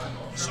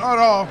 Saw it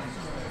all.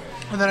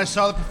 And then I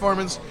saw the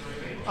performance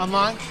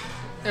online.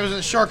 It was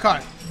a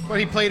shortcut, but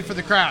he played for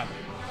the crowd.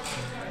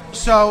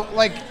 So,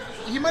 like,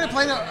 he might have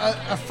played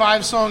a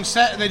 5-song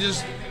set, and they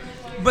just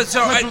But so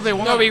that's I, what they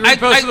want. No, he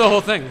reposted the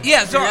whole thing.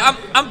 Yeah, so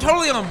I'm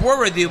totally on board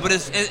with you, but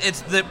it's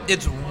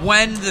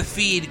when the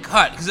feed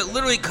cut, because it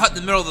literally cut in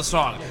the middle of the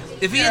song.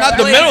 If he had Not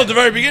the played- middle, at the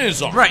very beginning of the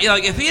song. right? Yeah,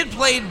 like if he had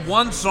played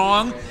one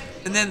song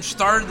and then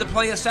started to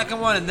play a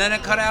second one and then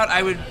it cut out,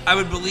 I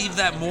would believe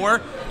that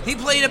more. He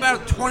played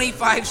about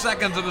 25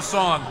 seconds of a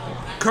song,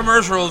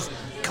 commercials,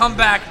 come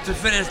back to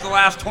finish the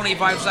last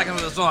 25 seconds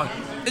of the song.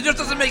 It just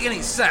doesn't make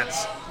any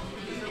sense.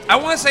 I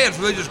want to say it's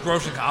really just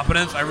gross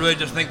incompetence. I really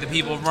just think the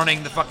people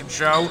running the fucking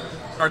show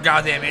are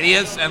goddamn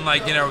idiots and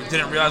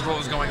didn't realize what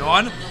was going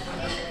on.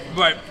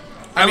 But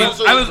I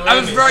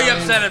was very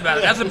upset about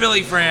it. As a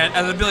Billy fan,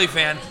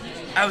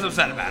 I was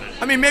upset about it.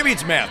 I mean, maybe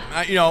it's math.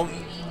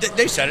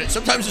 They said it.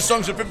 Sometimes the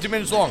songs are 15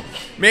 minutes long.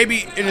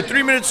 Maybe in a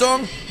 3-minute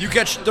song, you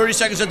catch 30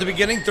 seconds at the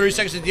beginning, 30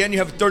 seconds at the end, you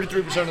have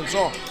 33% of the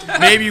song.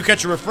 Maybe you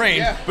catch a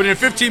refrain, but in a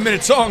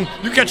 15-minute song,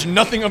 you catch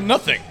nothing of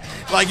nothing.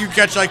 Like, you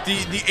catch, like,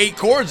 the 8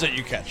 chords that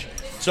you catch.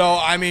 So,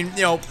 I mean,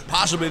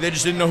 possibly they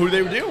just didn't know who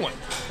they were dealing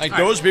with. Like,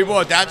 those people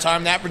at that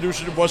time, that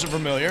producer wasn't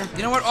familiar.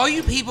 You know what? All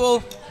you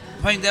people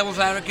playing devil's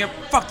advocate,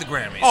 fuck the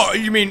Grammys. Oh,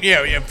 you mean,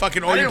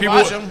 fucking all you didn't people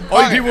watch 'em. all you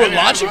Fuck it. people I with mean,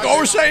 I logic, watched all it.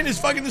 we're saying is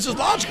fucking this is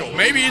logical.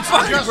 Maybe it's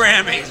Fuck the not.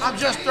 Grammys. I'm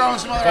just throwing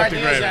some other Fuck the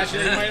ideas Grammys. at you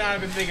that you might not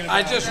have been thinking about.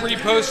 I just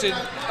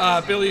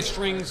reposted Billy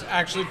Strings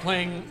actually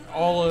playing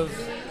all of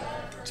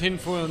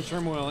Tinfoil and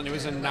Turmoil, and it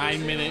was a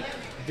 9-minute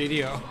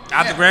video.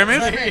 At the Grammys?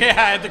 Yeah,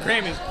 at the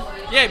Grammys.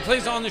 Yeah, he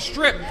plays on the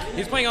Strip.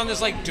 He's playing on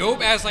this like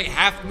dope ass like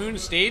half moon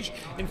stage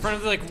in front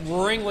of the like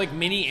roaring like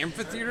mini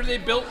amphitheater they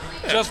built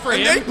just for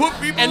And him. they put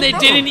people and in they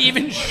front of didn't him.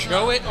 even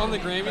show it on the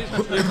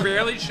Grammys. They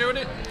barely showed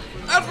it.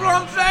 That's what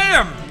I'm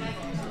saying.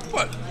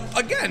 But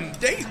again,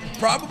 they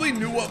probably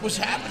knew what was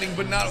happening,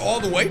 but not all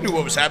the way knew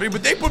what was happening.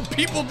 But they put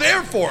people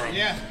there for them.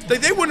 Yeah.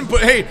 They wouldn't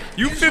put, hey,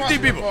 you just 50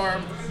 watched people.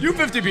 before. You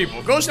 50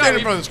 people. Go stand in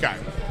he- front of this guy.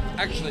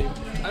 Actually,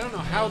 I don't know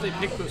how they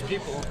picked those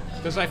people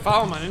because I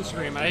follow them on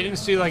Instagram and I didn't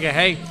see like a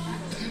hey.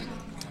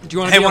 Do you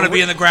want Hey, want to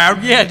be in the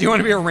crowd? Yeah, do you want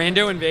to be a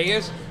rando in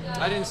Vegas?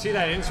 I didn't see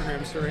that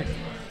Instagram story.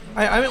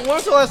 I mean, when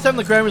was the last time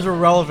the Grammys were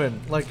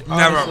relevant? Like,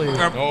 honestly.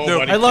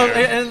 Nobody I love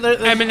cares. and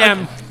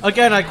Eminem.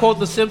 Again, I quote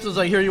The Simpsons.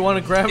 I hear you want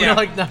a Grammy. Yeah.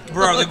 Like, no.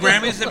 Bro, the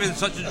Grammys have been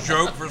such a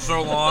joke for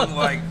so long.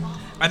 Like,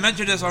 I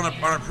mentioned this on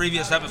a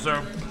previous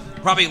episode,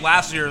 probably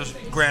last year's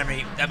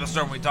Grammy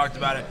episode when we talked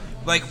about it.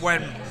 Like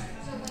when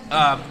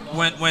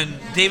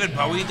David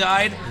Bowie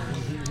died,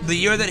 the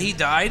year that he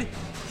died,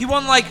 he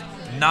won like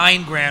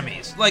 9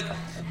 Grammys. Like,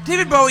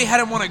 David Bowie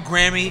hadn't won a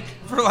Grammy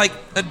for like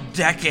a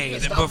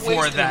decade Stop before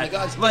wasting that. the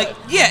guy's Like, dead.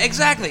 yeah,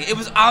 exactly. It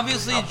was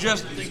obviously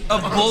just a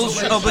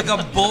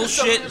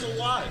bullshit,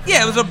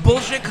 Yeah, it was a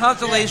bullshit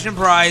consolation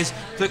prize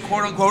to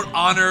quote unquote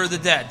honor the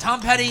dead. Tom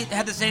Petty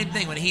had the same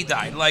thing when he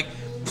died. Like,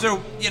 so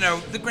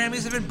the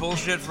Grammys have been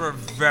bullshit for a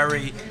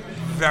very,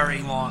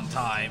 very long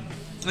time,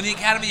 and the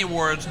Academy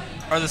Awards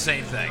are the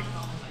same thing.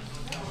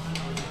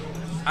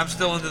 I'm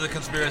still into the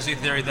conspiracy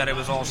theory that it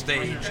was all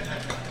staged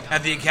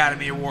at the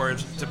Academy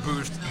Awards to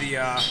boost the.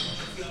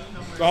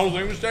 The whole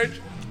thing was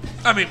staged?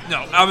 I mean,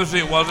 no, obviously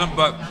it wasn't,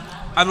 but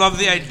I love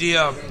the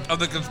idea of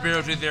the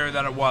conspiracy theory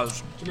that it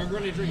was. Remember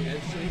when I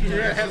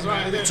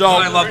drink So,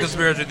 I love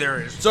conspiracy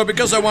theories. so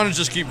because I want to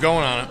just keep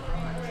going on it,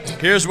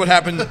 here's what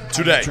happened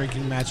today.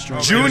 Drinking match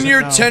drink.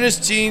 Junior tennis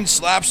teen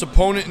slaps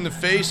opponent in the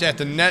face at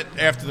the net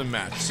after the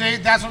match. See,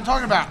 that's what I'm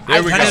talking about.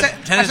 There we go.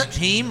 Tennis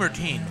team or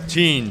teen?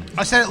 Teen.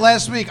 I said it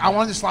last week. I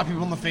wanted to slap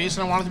people in the face,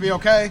 and I wanted to be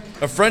okay.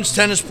 A French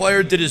tennis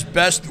player did his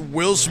best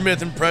Will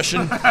Smith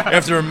impression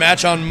after a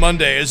match on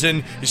Monday, as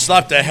in he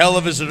slapped the hell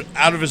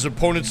out of his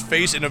opponent's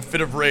face in a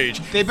fit of rage.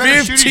 They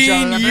better shoot each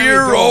other. That better be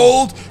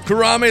 15-year-old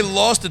Karame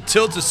lost the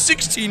tilt to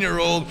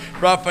 16-year-old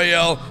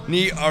Rafael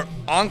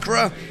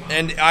Ankara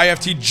and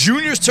IFT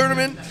Juniors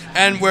tournament,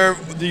 and where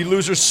the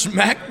loser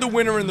smacked the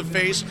winner in the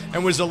face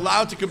and was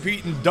allowed to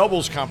compete in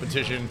doubles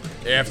competition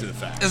after the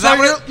fact. Is that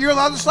what You're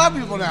allowed to slap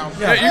people now.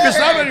 Yeah, you can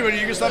stop anybody.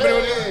 You can stop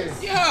anybody.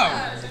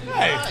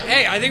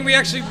 Hey, I think we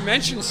actually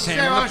mentioned Sam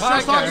Yeah, on I'm the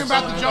just talking podcast.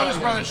 about the Jonas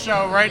Brothers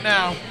show right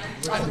now.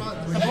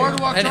 The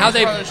Boardwalk And Jonas how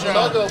they- Brothers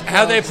show.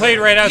 How they played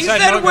right He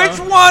outside said Mogo. which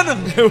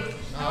one?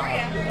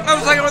 I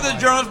was talking about the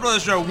Jonas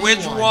Brothers show.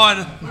 Which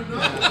one?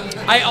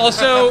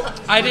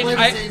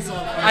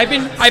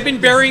 I've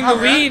been burying the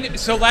lead.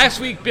 So last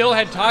week Bill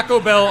had Taco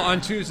Bell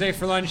on Tuesday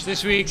for lunch.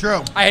 This week,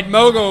 True. I had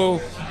Mogo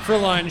for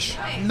lunch.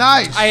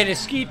 Nice. I had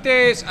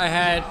esquites. I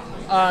had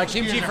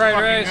kimchi are fried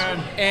fucking rice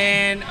good.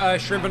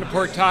 and shrimp and a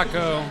pork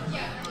taco.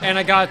 And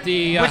I got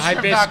the Which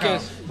shrimp taco?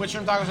 hibiscus. Which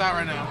shrimp taco's out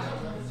right now?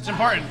 It's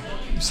important.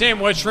 Sam,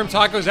 what shrimp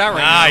taco's out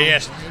right Ah, now?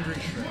 yes.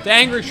 The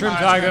angry shrimp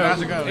taco.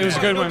 That's a good one. It was a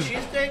good No one.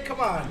 cheesesteak? Come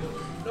on.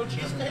 No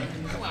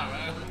cheesesteak? Come on,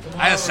 man.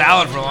 I had a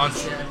salad for lunch.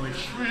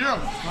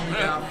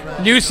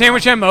 New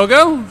sandwich at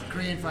Mogo?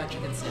 Korean fried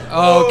chicken sandwich.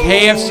 Oh,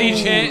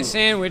 KFC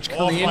sandwich,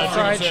 Korean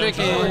fried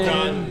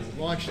chicken.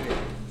 Watch it.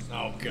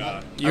 Oh,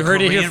 God. You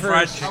heard it here Korean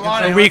fried first. chicken A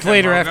sandwich week at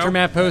later Mogo? after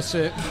Matt posts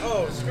it.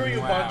 Oh, screw you,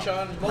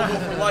 Bonchon. Mobile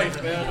for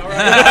life, man. All right.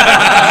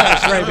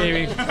 That's right,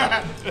 baby.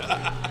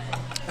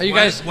 Are you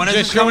guys when is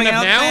just it coming showing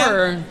up out, now, Sam?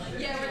 or?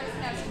 Yeah, we're just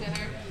having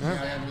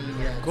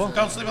dinner.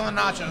 Don't sleep on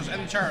the nachos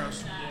and the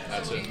churros.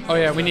 Oh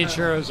yeah, we need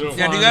churros.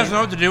 Yeah, do you guys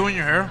know what to do when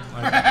you're here?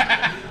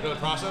 The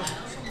process?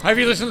 Have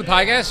you listened to the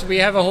podcast? We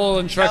have a whole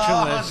instruction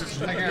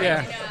list. Yeah.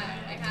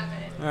 I have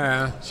it. All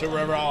right. So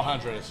wherever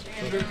Alejandro is.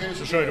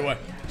 So show you the way.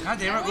 God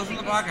damn it, listen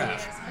to the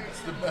podcast.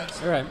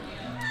 All right.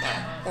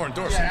 Or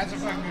endorse it. That's a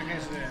fucking good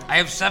case of I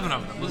have 7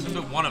 of them. Listen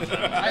to one of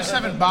them. I have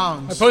 7 I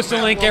bombs. post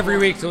a link every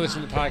week to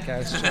listen to the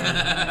podcast.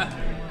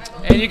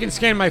 so. And you can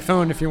scan my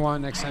phone if you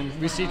want next time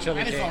we see each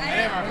other. Kate.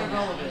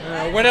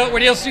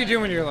 What else do you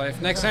do in your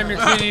life? Next time you're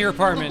cleaning your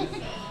apartment.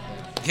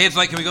 Kate's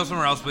like, can we go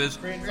somewhere else, please?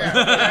 He's like,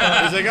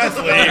 that's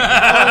late.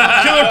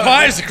 Killer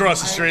Pies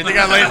across the street. They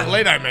got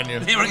late night menu.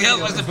 You want to get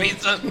us a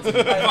pizza? Fuck these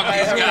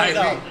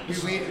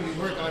guys. We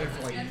work on it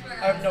for you.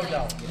 I have no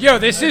doubt. Yo,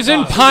 this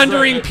isn't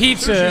pondering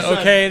pizza,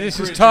 okay? This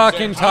is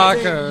talking You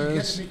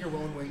tacos. can make your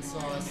own wing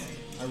sauce.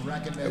 I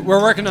recommend.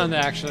 We're working on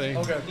that actually.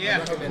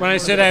 Yeah. When I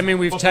say that, I mean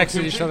we've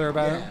texted each other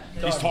about it.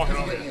 He's talking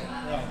over you.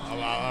 All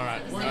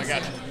right. I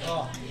got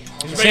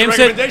you. He's Sam making said-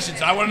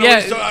 recommendations. I want to know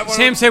what he's Yeah,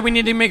 Sam said we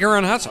need to make our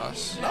own hot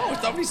sauce. No,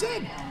 it's not what he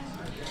said.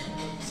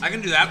 I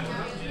can do that.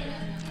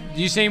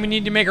 You saying we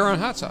need to make our own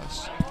hot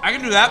sauce? I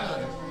can do that.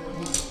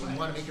 You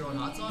want to make your own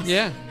hot sauce?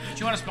 Yeah. Do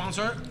you want to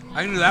sponsor it?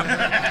 I can do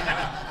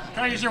that.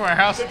 Can I use your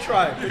warehouse? Good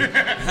try.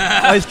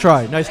 Nice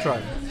try. Nice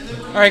try.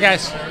 All right,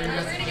 guys.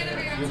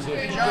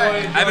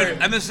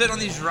 I've been sitting on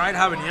these dried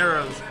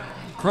habaneros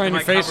Crying in your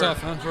my face cupboard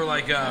off, huh? for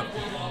like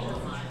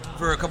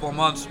for a couple of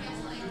months.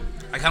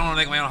 I kind of want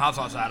to make my own hot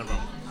sauce out of them.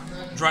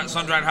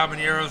 Sun-dried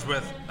habaneros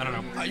with, I don't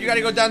know. You got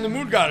to go down the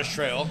Moon Goddess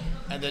Trail,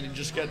 and then you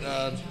just get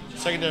a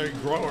secondary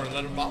grower and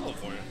let him bottle it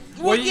for you.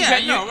 Well, you yeah,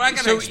 got- no, I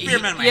gotta so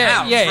experiment in my yeah,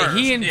 house Yeah, first.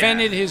 he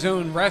invented his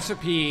own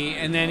recipe,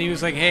 and then he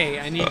was like, "Hey,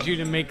 I need you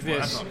to make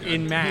this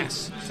in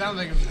mass." Sounds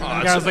like it's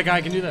And the guy was like,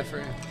 "I can do that for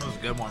you." That was a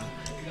good one.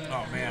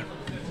 Oh, man.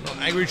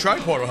 Angry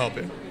Tripod will help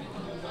you.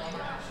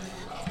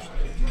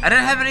 I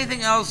didn't have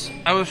anything else.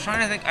 I was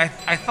trying to think.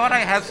 I thought I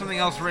had something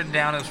else written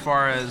down as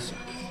far as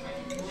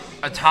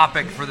a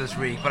topic for this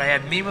week, but I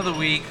had meme of the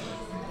week,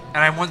 and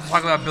I wanted to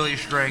talk about Billy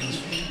Strings.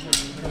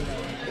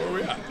 Where are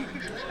we at?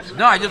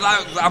 No,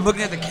 I'm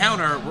looking at the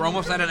counter. We're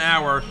almost at an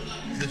hour.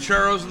 The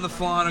churros and the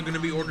flan are going to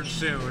be ordered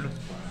soon.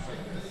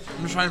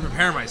 I'm just trying to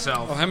prepare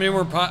myself. Well, how many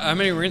more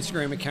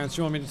Instagram accounts do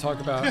you want me to talk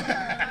about?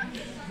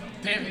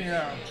 Damn,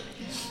 yeah.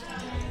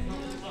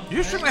 You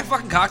just drink my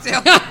fucking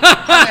cocktail?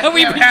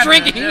 We've Yeah, been had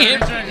drinking Yeah,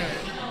 it. we're drinking it.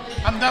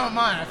 I'm done with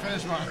mine. I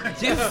finished mine.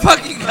 You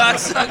fucking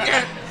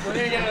cocksucker. We're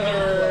gonna get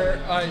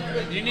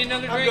another. Do you need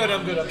another drink?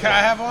 I'm good. Can I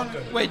have one?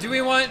 Wait, do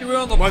we want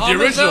La Want the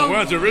Palmas, original? though?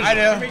 Want the original? I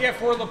Can do. we get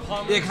 4 La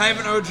Palmas? Yeah, can I have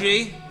an OG?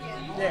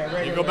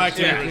 You go back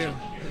to the Yeah. original.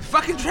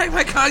 Fucking drink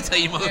my cocktail,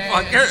 you Yeah,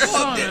 motherfucker.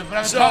 some of it, but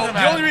I'm So talking the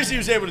about only it. reason he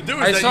was able to do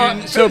it I is that saw. you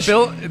didn't So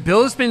finish.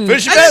 Bill has been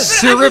Finish your I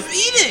best.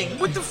 was eating.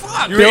 What the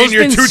fuck? You were eating Bill's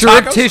your been 2 tacos?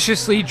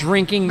 surreptitiously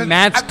drinking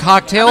Matt's I've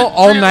cocktail been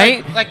all drinking,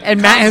 night, like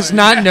and Matt has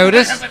not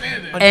noticed.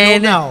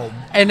 And now.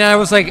 and I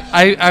was like,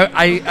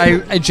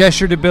 I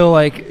gestured to Bill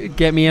like,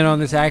 get me in on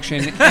this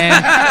action.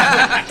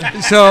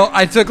 And so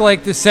I took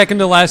like the second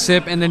to last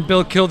sip, and then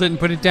Bill killed it and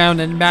put it down.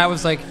 And Matt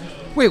was like,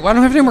 wait, why don't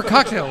I have any more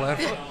cocktail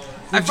left?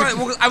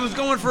 I was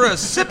going for a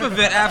sip of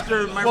it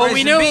after my Well, rice we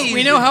and know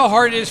beans. how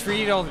hard it is for you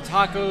to eat all the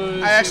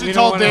tacos. I actually We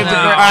don't told wanna Dave to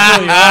fill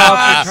grab. you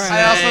up. We're trying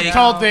I also Hey.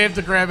 told Dave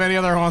to grab any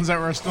other ones that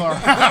were still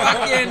around.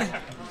 Fucking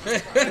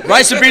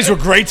Rice and beans were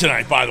great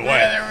tonight, by the way.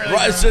 Yeah, they really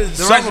rice, The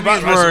rice and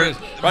beans were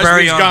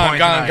very on gone, point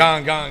gone,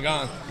 tonight.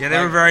 gone. Yeah, they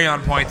were very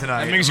on point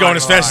tonight. Ming's I'm going not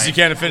as gonna fast as he lie.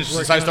 can to finish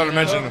since I started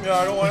mentioning them.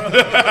 I don't want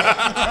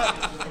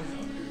to.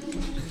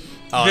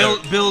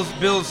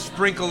 Bill's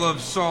sprinkle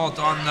of salt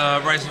on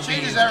the rice and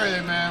Changes beans.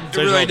 everything, man. It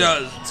really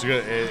does. It's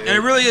good. And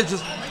it really is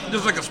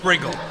just like a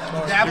sprinkle.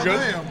 Dabble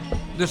good? in.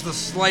 just the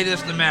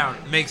slightest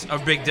amount makes a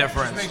big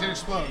difference. Makes it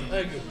explode.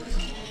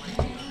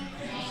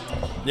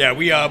 Yeah,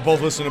 we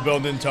both listened to Bill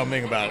and didn't tell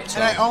Ming about it.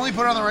 So. And I only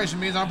put on the rice and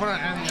beans. I don't put on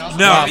anything else.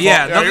 No,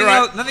 yeah, you're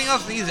right. nothing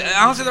else needs it.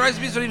 Honestly, the rice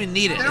and beans don't even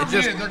need it. They don't It's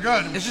need just, it. They're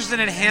good. It's just an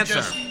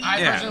enhancer. I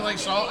Yeah. personally like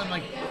salt, and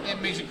like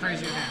it makes it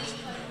crazy enhanced.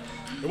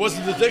 It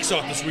wasn't the thick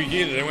salt this week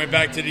either. They went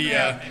back to the.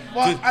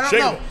 Well, to I don't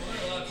shaker. know.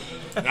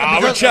 Nah, I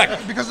would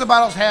check. Because the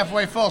bottle's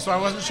halfway full, so I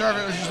wasn't sure if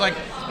it was just like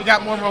it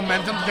got more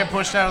momentum to get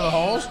pushed out of the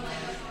holes,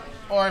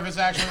 or if it's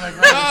actually like.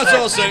 No, it's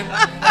all the same.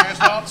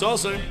 Salt. It's all the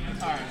same.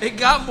 It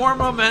got more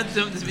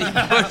momentum to be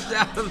pushed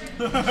out.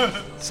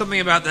 Something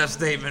about that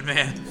statement,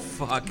 man.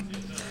 Fuck.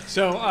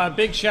 So,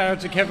 big shout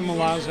out to Kevin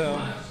Milazzo.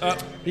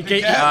 At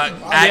Yeah.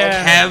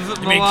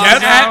 Kev You mean Milazzo?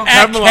 Kev?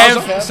 At Kev Milazzo?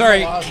 Kev,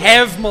 sorry,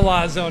 Kev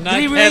Milazzo, not Did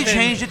he really Kevin.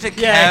 change it to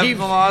Yeah, Kev he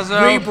Milazzo?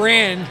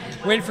 rebrand,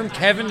 went from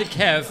Kevin to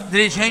Kev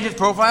Did he change his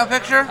profile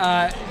picture?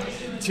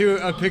 to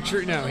a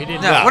picture. No, he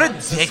didn't. no, what a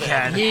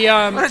dickhead. He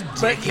What a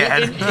but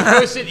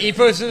dickhead. he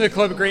posted in the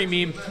club a great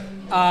meme,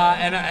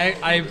 and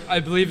I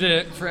believed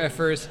it at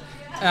first.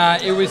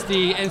 It was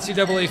the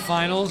NCAA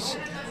finals,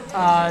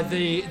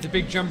 the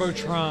big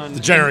jumbotron.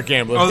 Degenerate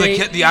gambler. Oh, They-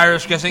 the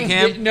Irish kissing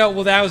camp? No,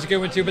 well that was a good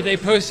one too. But they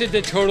posted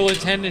the total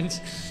attendance,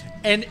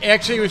 and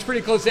actually it was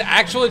pretty close. The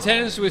actual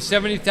attendance was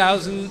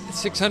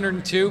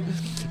 70,602,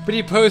 but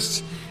he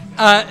posts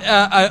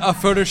a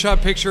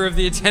Photoshop picture of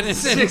the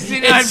attendance. and it's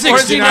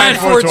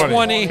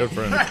 69,420. Good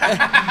for him.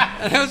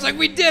 And I was like,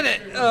 we did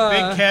it. Big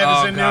Kev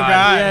Oh, is a new God.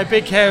 guy. Yeah,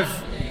 Big Kev.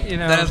 You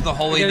know, That is the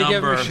holy I gotta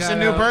give him a number. He's shout a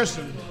new out.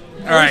 person.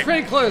 It All was right.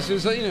 pretty close. It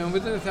was within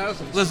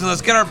 1,000. Listen,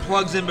 let's get our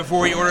plugs in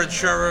before we order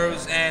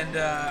churros and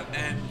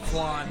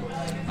flan.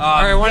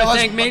 All right, I want Yeah, to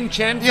let's- thank Ming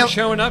Chen for yeah,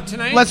 showing up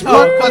tonight. Let's Oh,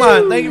 plug. come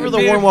on. Thank you for the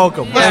warm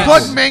welcome. Let's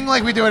plug Ming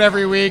like we do it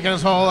every week, and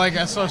his whole like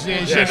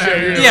association.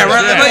 Yeah,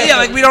 right. But yeah,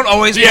 like we don't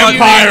always The plug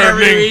Empire Ming of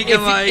every Ming. week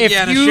and like in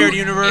a shared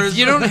universe. If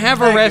you don't have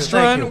a Thank you,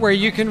 restaurant thank you. where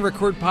you can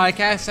record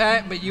podcasts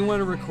at, but you want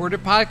to record a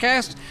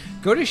podcast,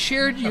 go to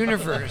Shared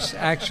Universe.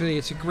 Actually,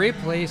 it's a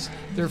great place.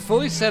 They're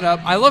fully set up.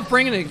 I love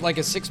bringing a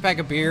 6-pack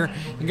of beer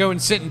and going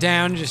and sitting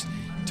down, just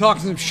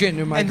talking some shit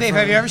into a microphone. And Dave,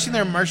 have you ever seen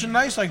their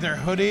merchandise, like their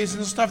hoodies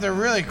and stuff? They're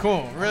really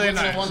cool, really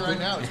nice. One right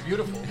now. It's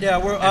beautiful. Yeah,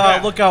 we're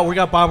look out. We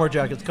got bomber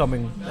jackets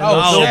coming. And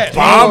Oh, those- shit.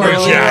 Bomber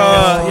those-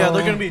 jackets. yeah,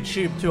 they're gonna be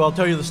cheap too. I'll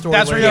tell you the story.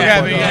 That's where later. you'll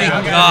get But, me.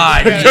 Thank Yeah.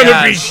 God. It's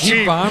gonna be yes.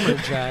 cheap. Bomber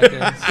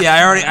jackets. Yeah,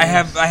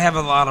 I have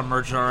a lot of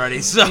merch already.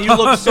 So You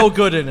look so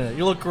good in it.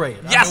 You look great.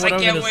 Yes, what I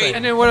I'm can't gonna wait. say.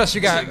 And then what else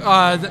you got?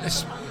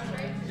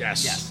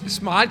 Yes.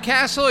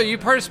 Smodcastle? Are you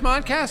part of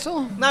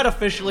Smodcastle? Not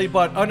officially,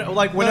 but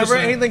whenever Listen.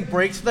 anything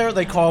breaks there,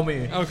 they call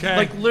me. Okay.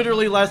 Like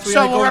literally last week,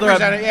 So I we'll go there.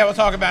 represent it. Yeah, we'll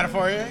talk about it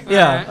for you.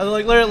 Yeah,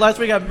 like literally last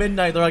week at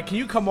midnight, they're like, "Can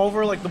you come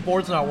over? Like the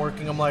board's not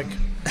working." I'm like,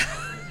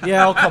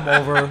 "Yeah, I'll come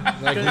over."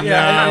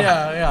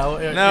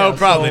 Yeah. No,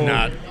 probably so-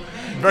 not.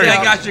 Very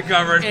yeah, I got you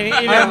covered. And,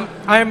 you know,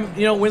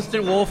 I'm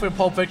Winston Wolfe in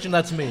Pulp Fiction.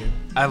 That's me.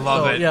 I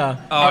love So, it. yeah.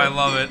 Oh, I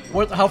love it.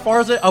 How far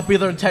is it? I'll be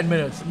there in 10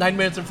 minutes. 9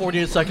 minutes and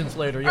 48 seconds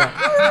later. Yeah.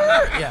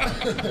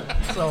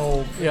 Yeah.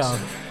 So yeah.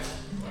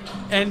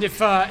 and if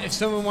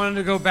someone wanted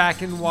to go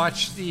back and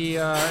watch the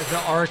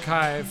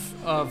archive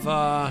of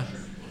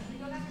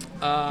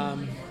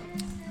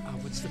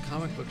what's the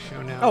comic book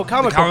show now? Oh,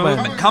 comic book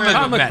man. Comic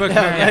Book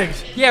Man.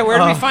 Thanks. Yeah, where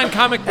do we find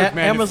Comic Book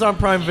Man? Amazon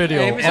Prime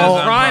Video. Amazon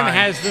all, Prime Prime.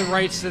 has the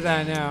rights to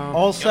that now.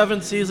 all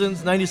 7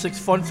 seasons, 96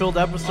 fun-filled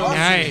episodes.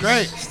 Nice.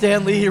 Great.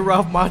 Stan Lee,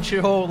 Ralph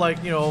Macchio,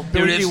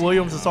 Billy Dee it's-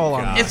 Williams. It's all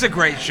on. It's a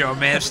great show,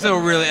 man. It's still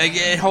really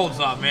it holds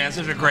up, man. It's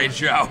such a great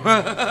show.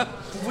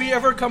 If we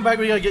ever come back,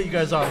 we gotta get you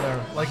guys on there.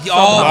 Oh my Love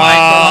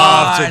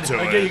god. to do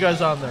I'll get you it.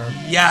 guys on there.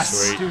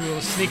 Yes. Do a little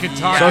sneak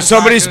attack. So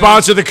somebody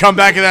sponsored the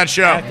comeback of that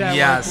show.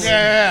 Yes.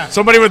 Yeah.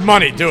 Somebody with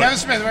money, do Kevin it.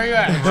 Smith, where you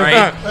at?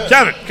 Right.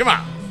 Kevin, come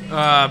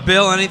on.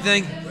 Bill,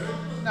 anything?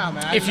 No,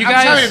 man. If you I'm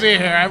guys- happy to be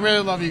here. I really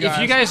love you guys.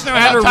 If you guys know I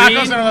how to love tacos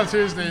read, and I love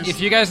Tuesdays. if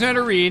you guys know how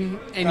to read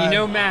and you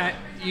know Matt,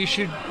 you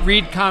should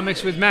read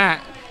comics with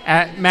Matt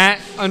at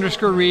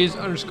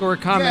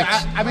Matt_reads_comics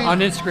Yeah, I mean, on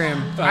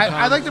Instagram.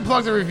 I'd like to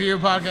plug the Review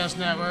Podcast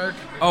Network.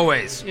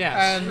 Always. Yes.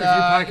 And Review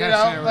Podcast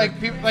Network. like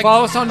people, like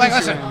Follow us on like, Instagram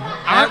listen,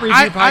 at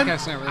Review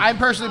Podcast Network. I'm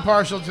personally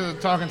partial to the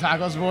Talking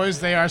Tacos boys.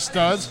 They are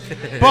studs.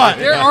 But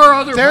There are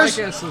other there's-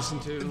 podcasts to listen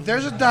to.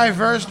 there's a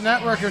diverse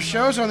network of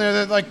shows on there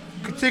that like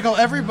could tickle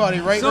everybody.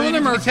 Right? Some where of you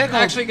them can are be tickled.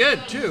 actually good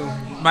too.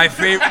 My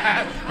favorite.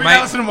 We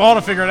gotta listen to them all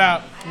to figure it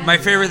out. My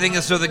favorite thing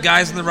is the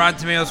guys in the Rotten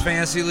Tomatoes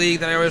Fantasy League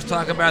that I always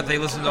talk about. They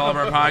listen to all of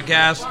our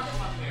podcasts.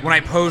 When I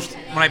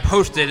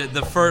posted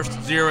the first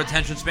Zero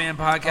Attention Span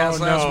podcast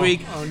last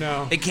week,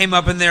 it came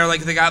up in there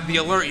like they got the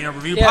alert,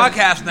 Review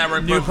Podcast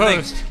Network. New but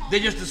post. They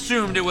just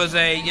assumed it was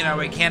a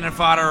Cannon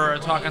Fodder or a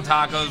Talking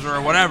Tacos or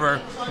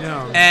whatever.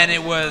 No. And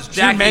it was Two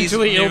Jackie's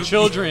mentally ill new-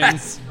 children,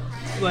 Yes.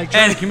 like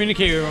trying And to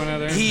communicate with one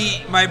another.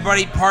 My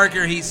buddy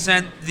Parker, he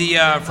sent the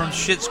from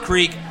Schitt's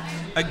Creek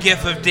a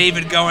gif of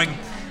David going,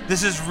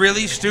 this is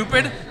really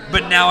stupid,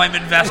 but now I'm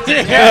invested.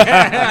 And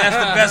that's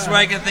the best way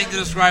I can think to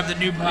describe the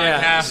new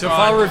podcast. So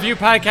follow Review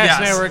Podcast Yes.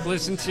 Network.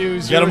 Listen to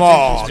Get Zero them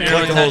all. Attention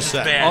Collect Span. the whole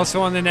set.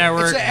 Also on the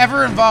network. It's an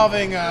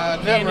ever-evolving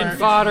Cannon network.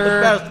 Fodder,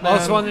 The best, man.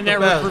 also on the The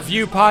network. best.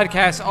 Review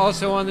Podcast,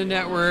 also on the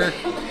network.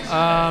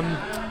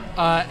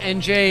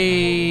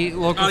 NJ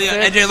Local Oh yeah,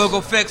 Fix. NJ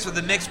Local Fix with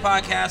the Knicks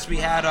podcast. We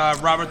had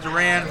Robert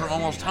Duran from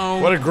Almost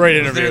Home. What a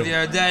great Was there interview. the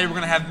other day. We're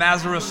gonna have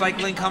Mazda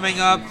Recycling coming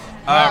up.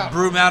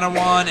 Brew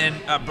Madawan and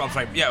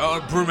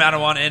Brew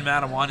Madawan and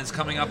Madawan is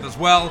coming up as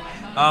well.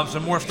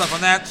 Some more stuff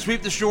on that.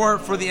 Sweep the Shore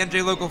for the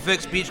NJ Local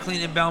Fix Beach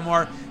Clean in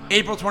Belmar,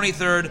 April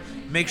 23rd.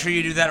 Make sure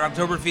you do that.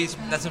 Oktoberfest.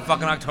 That's in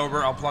fucking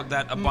October. I'll plug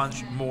that a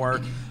bunch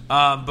more.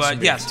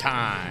 But yes,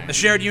 time. the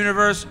shared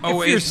universe.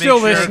 Always If you're make still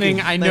sure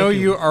listening, I know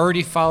you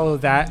already follow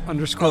that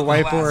 _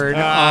 whiteboard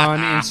on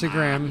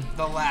Instagram.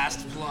 The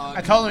last plug.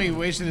 I told him he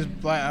wasted his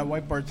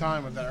whiteboard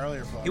time with that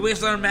earlier plug. He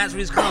wasted on Matt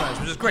Reed's comments,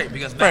 which is great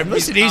because Right, Matt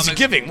listen, Reed's he's comics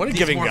giving. What a needs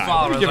giving more guy.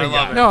 followers. What a giving I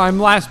love guy. it. No, I'm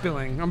last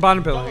billing. I'm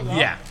bottom billing.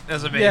 Yeah,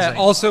 that's amazing. Yeah,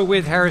 also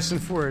with Harrison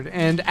Ford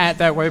and at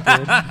that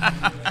whiteboard.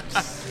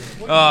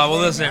 Well,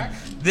 listen,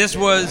 this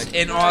was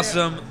an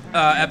awesome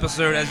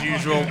episode as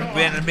usual.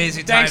 We had an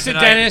amazing time Thanks to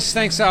tonight. Dennis.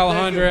 Thanks to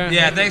Alejandra.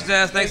 Yeah, thanks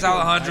Dennis. Thanks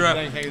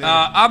Alejandra.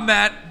 I'm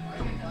Matt.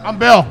 I'm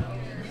Bill.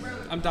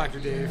 I'm Dr.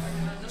 Dave.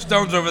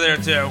 Stone's over there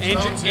too.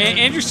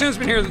 Andrew Stone's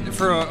been here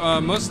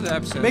for most of the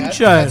episode. Ming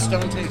Chen.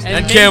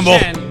 And Campbell.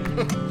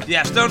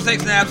 Yeah, Stone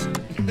takes naps.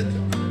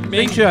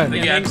 Ming Chen.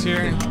 Yeah, Ming's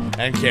here.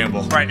 And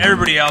Campbell. Right,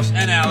 everybody else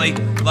and Allie.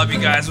 Love you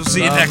guys. We'll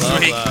see you next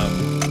week.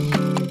 Love.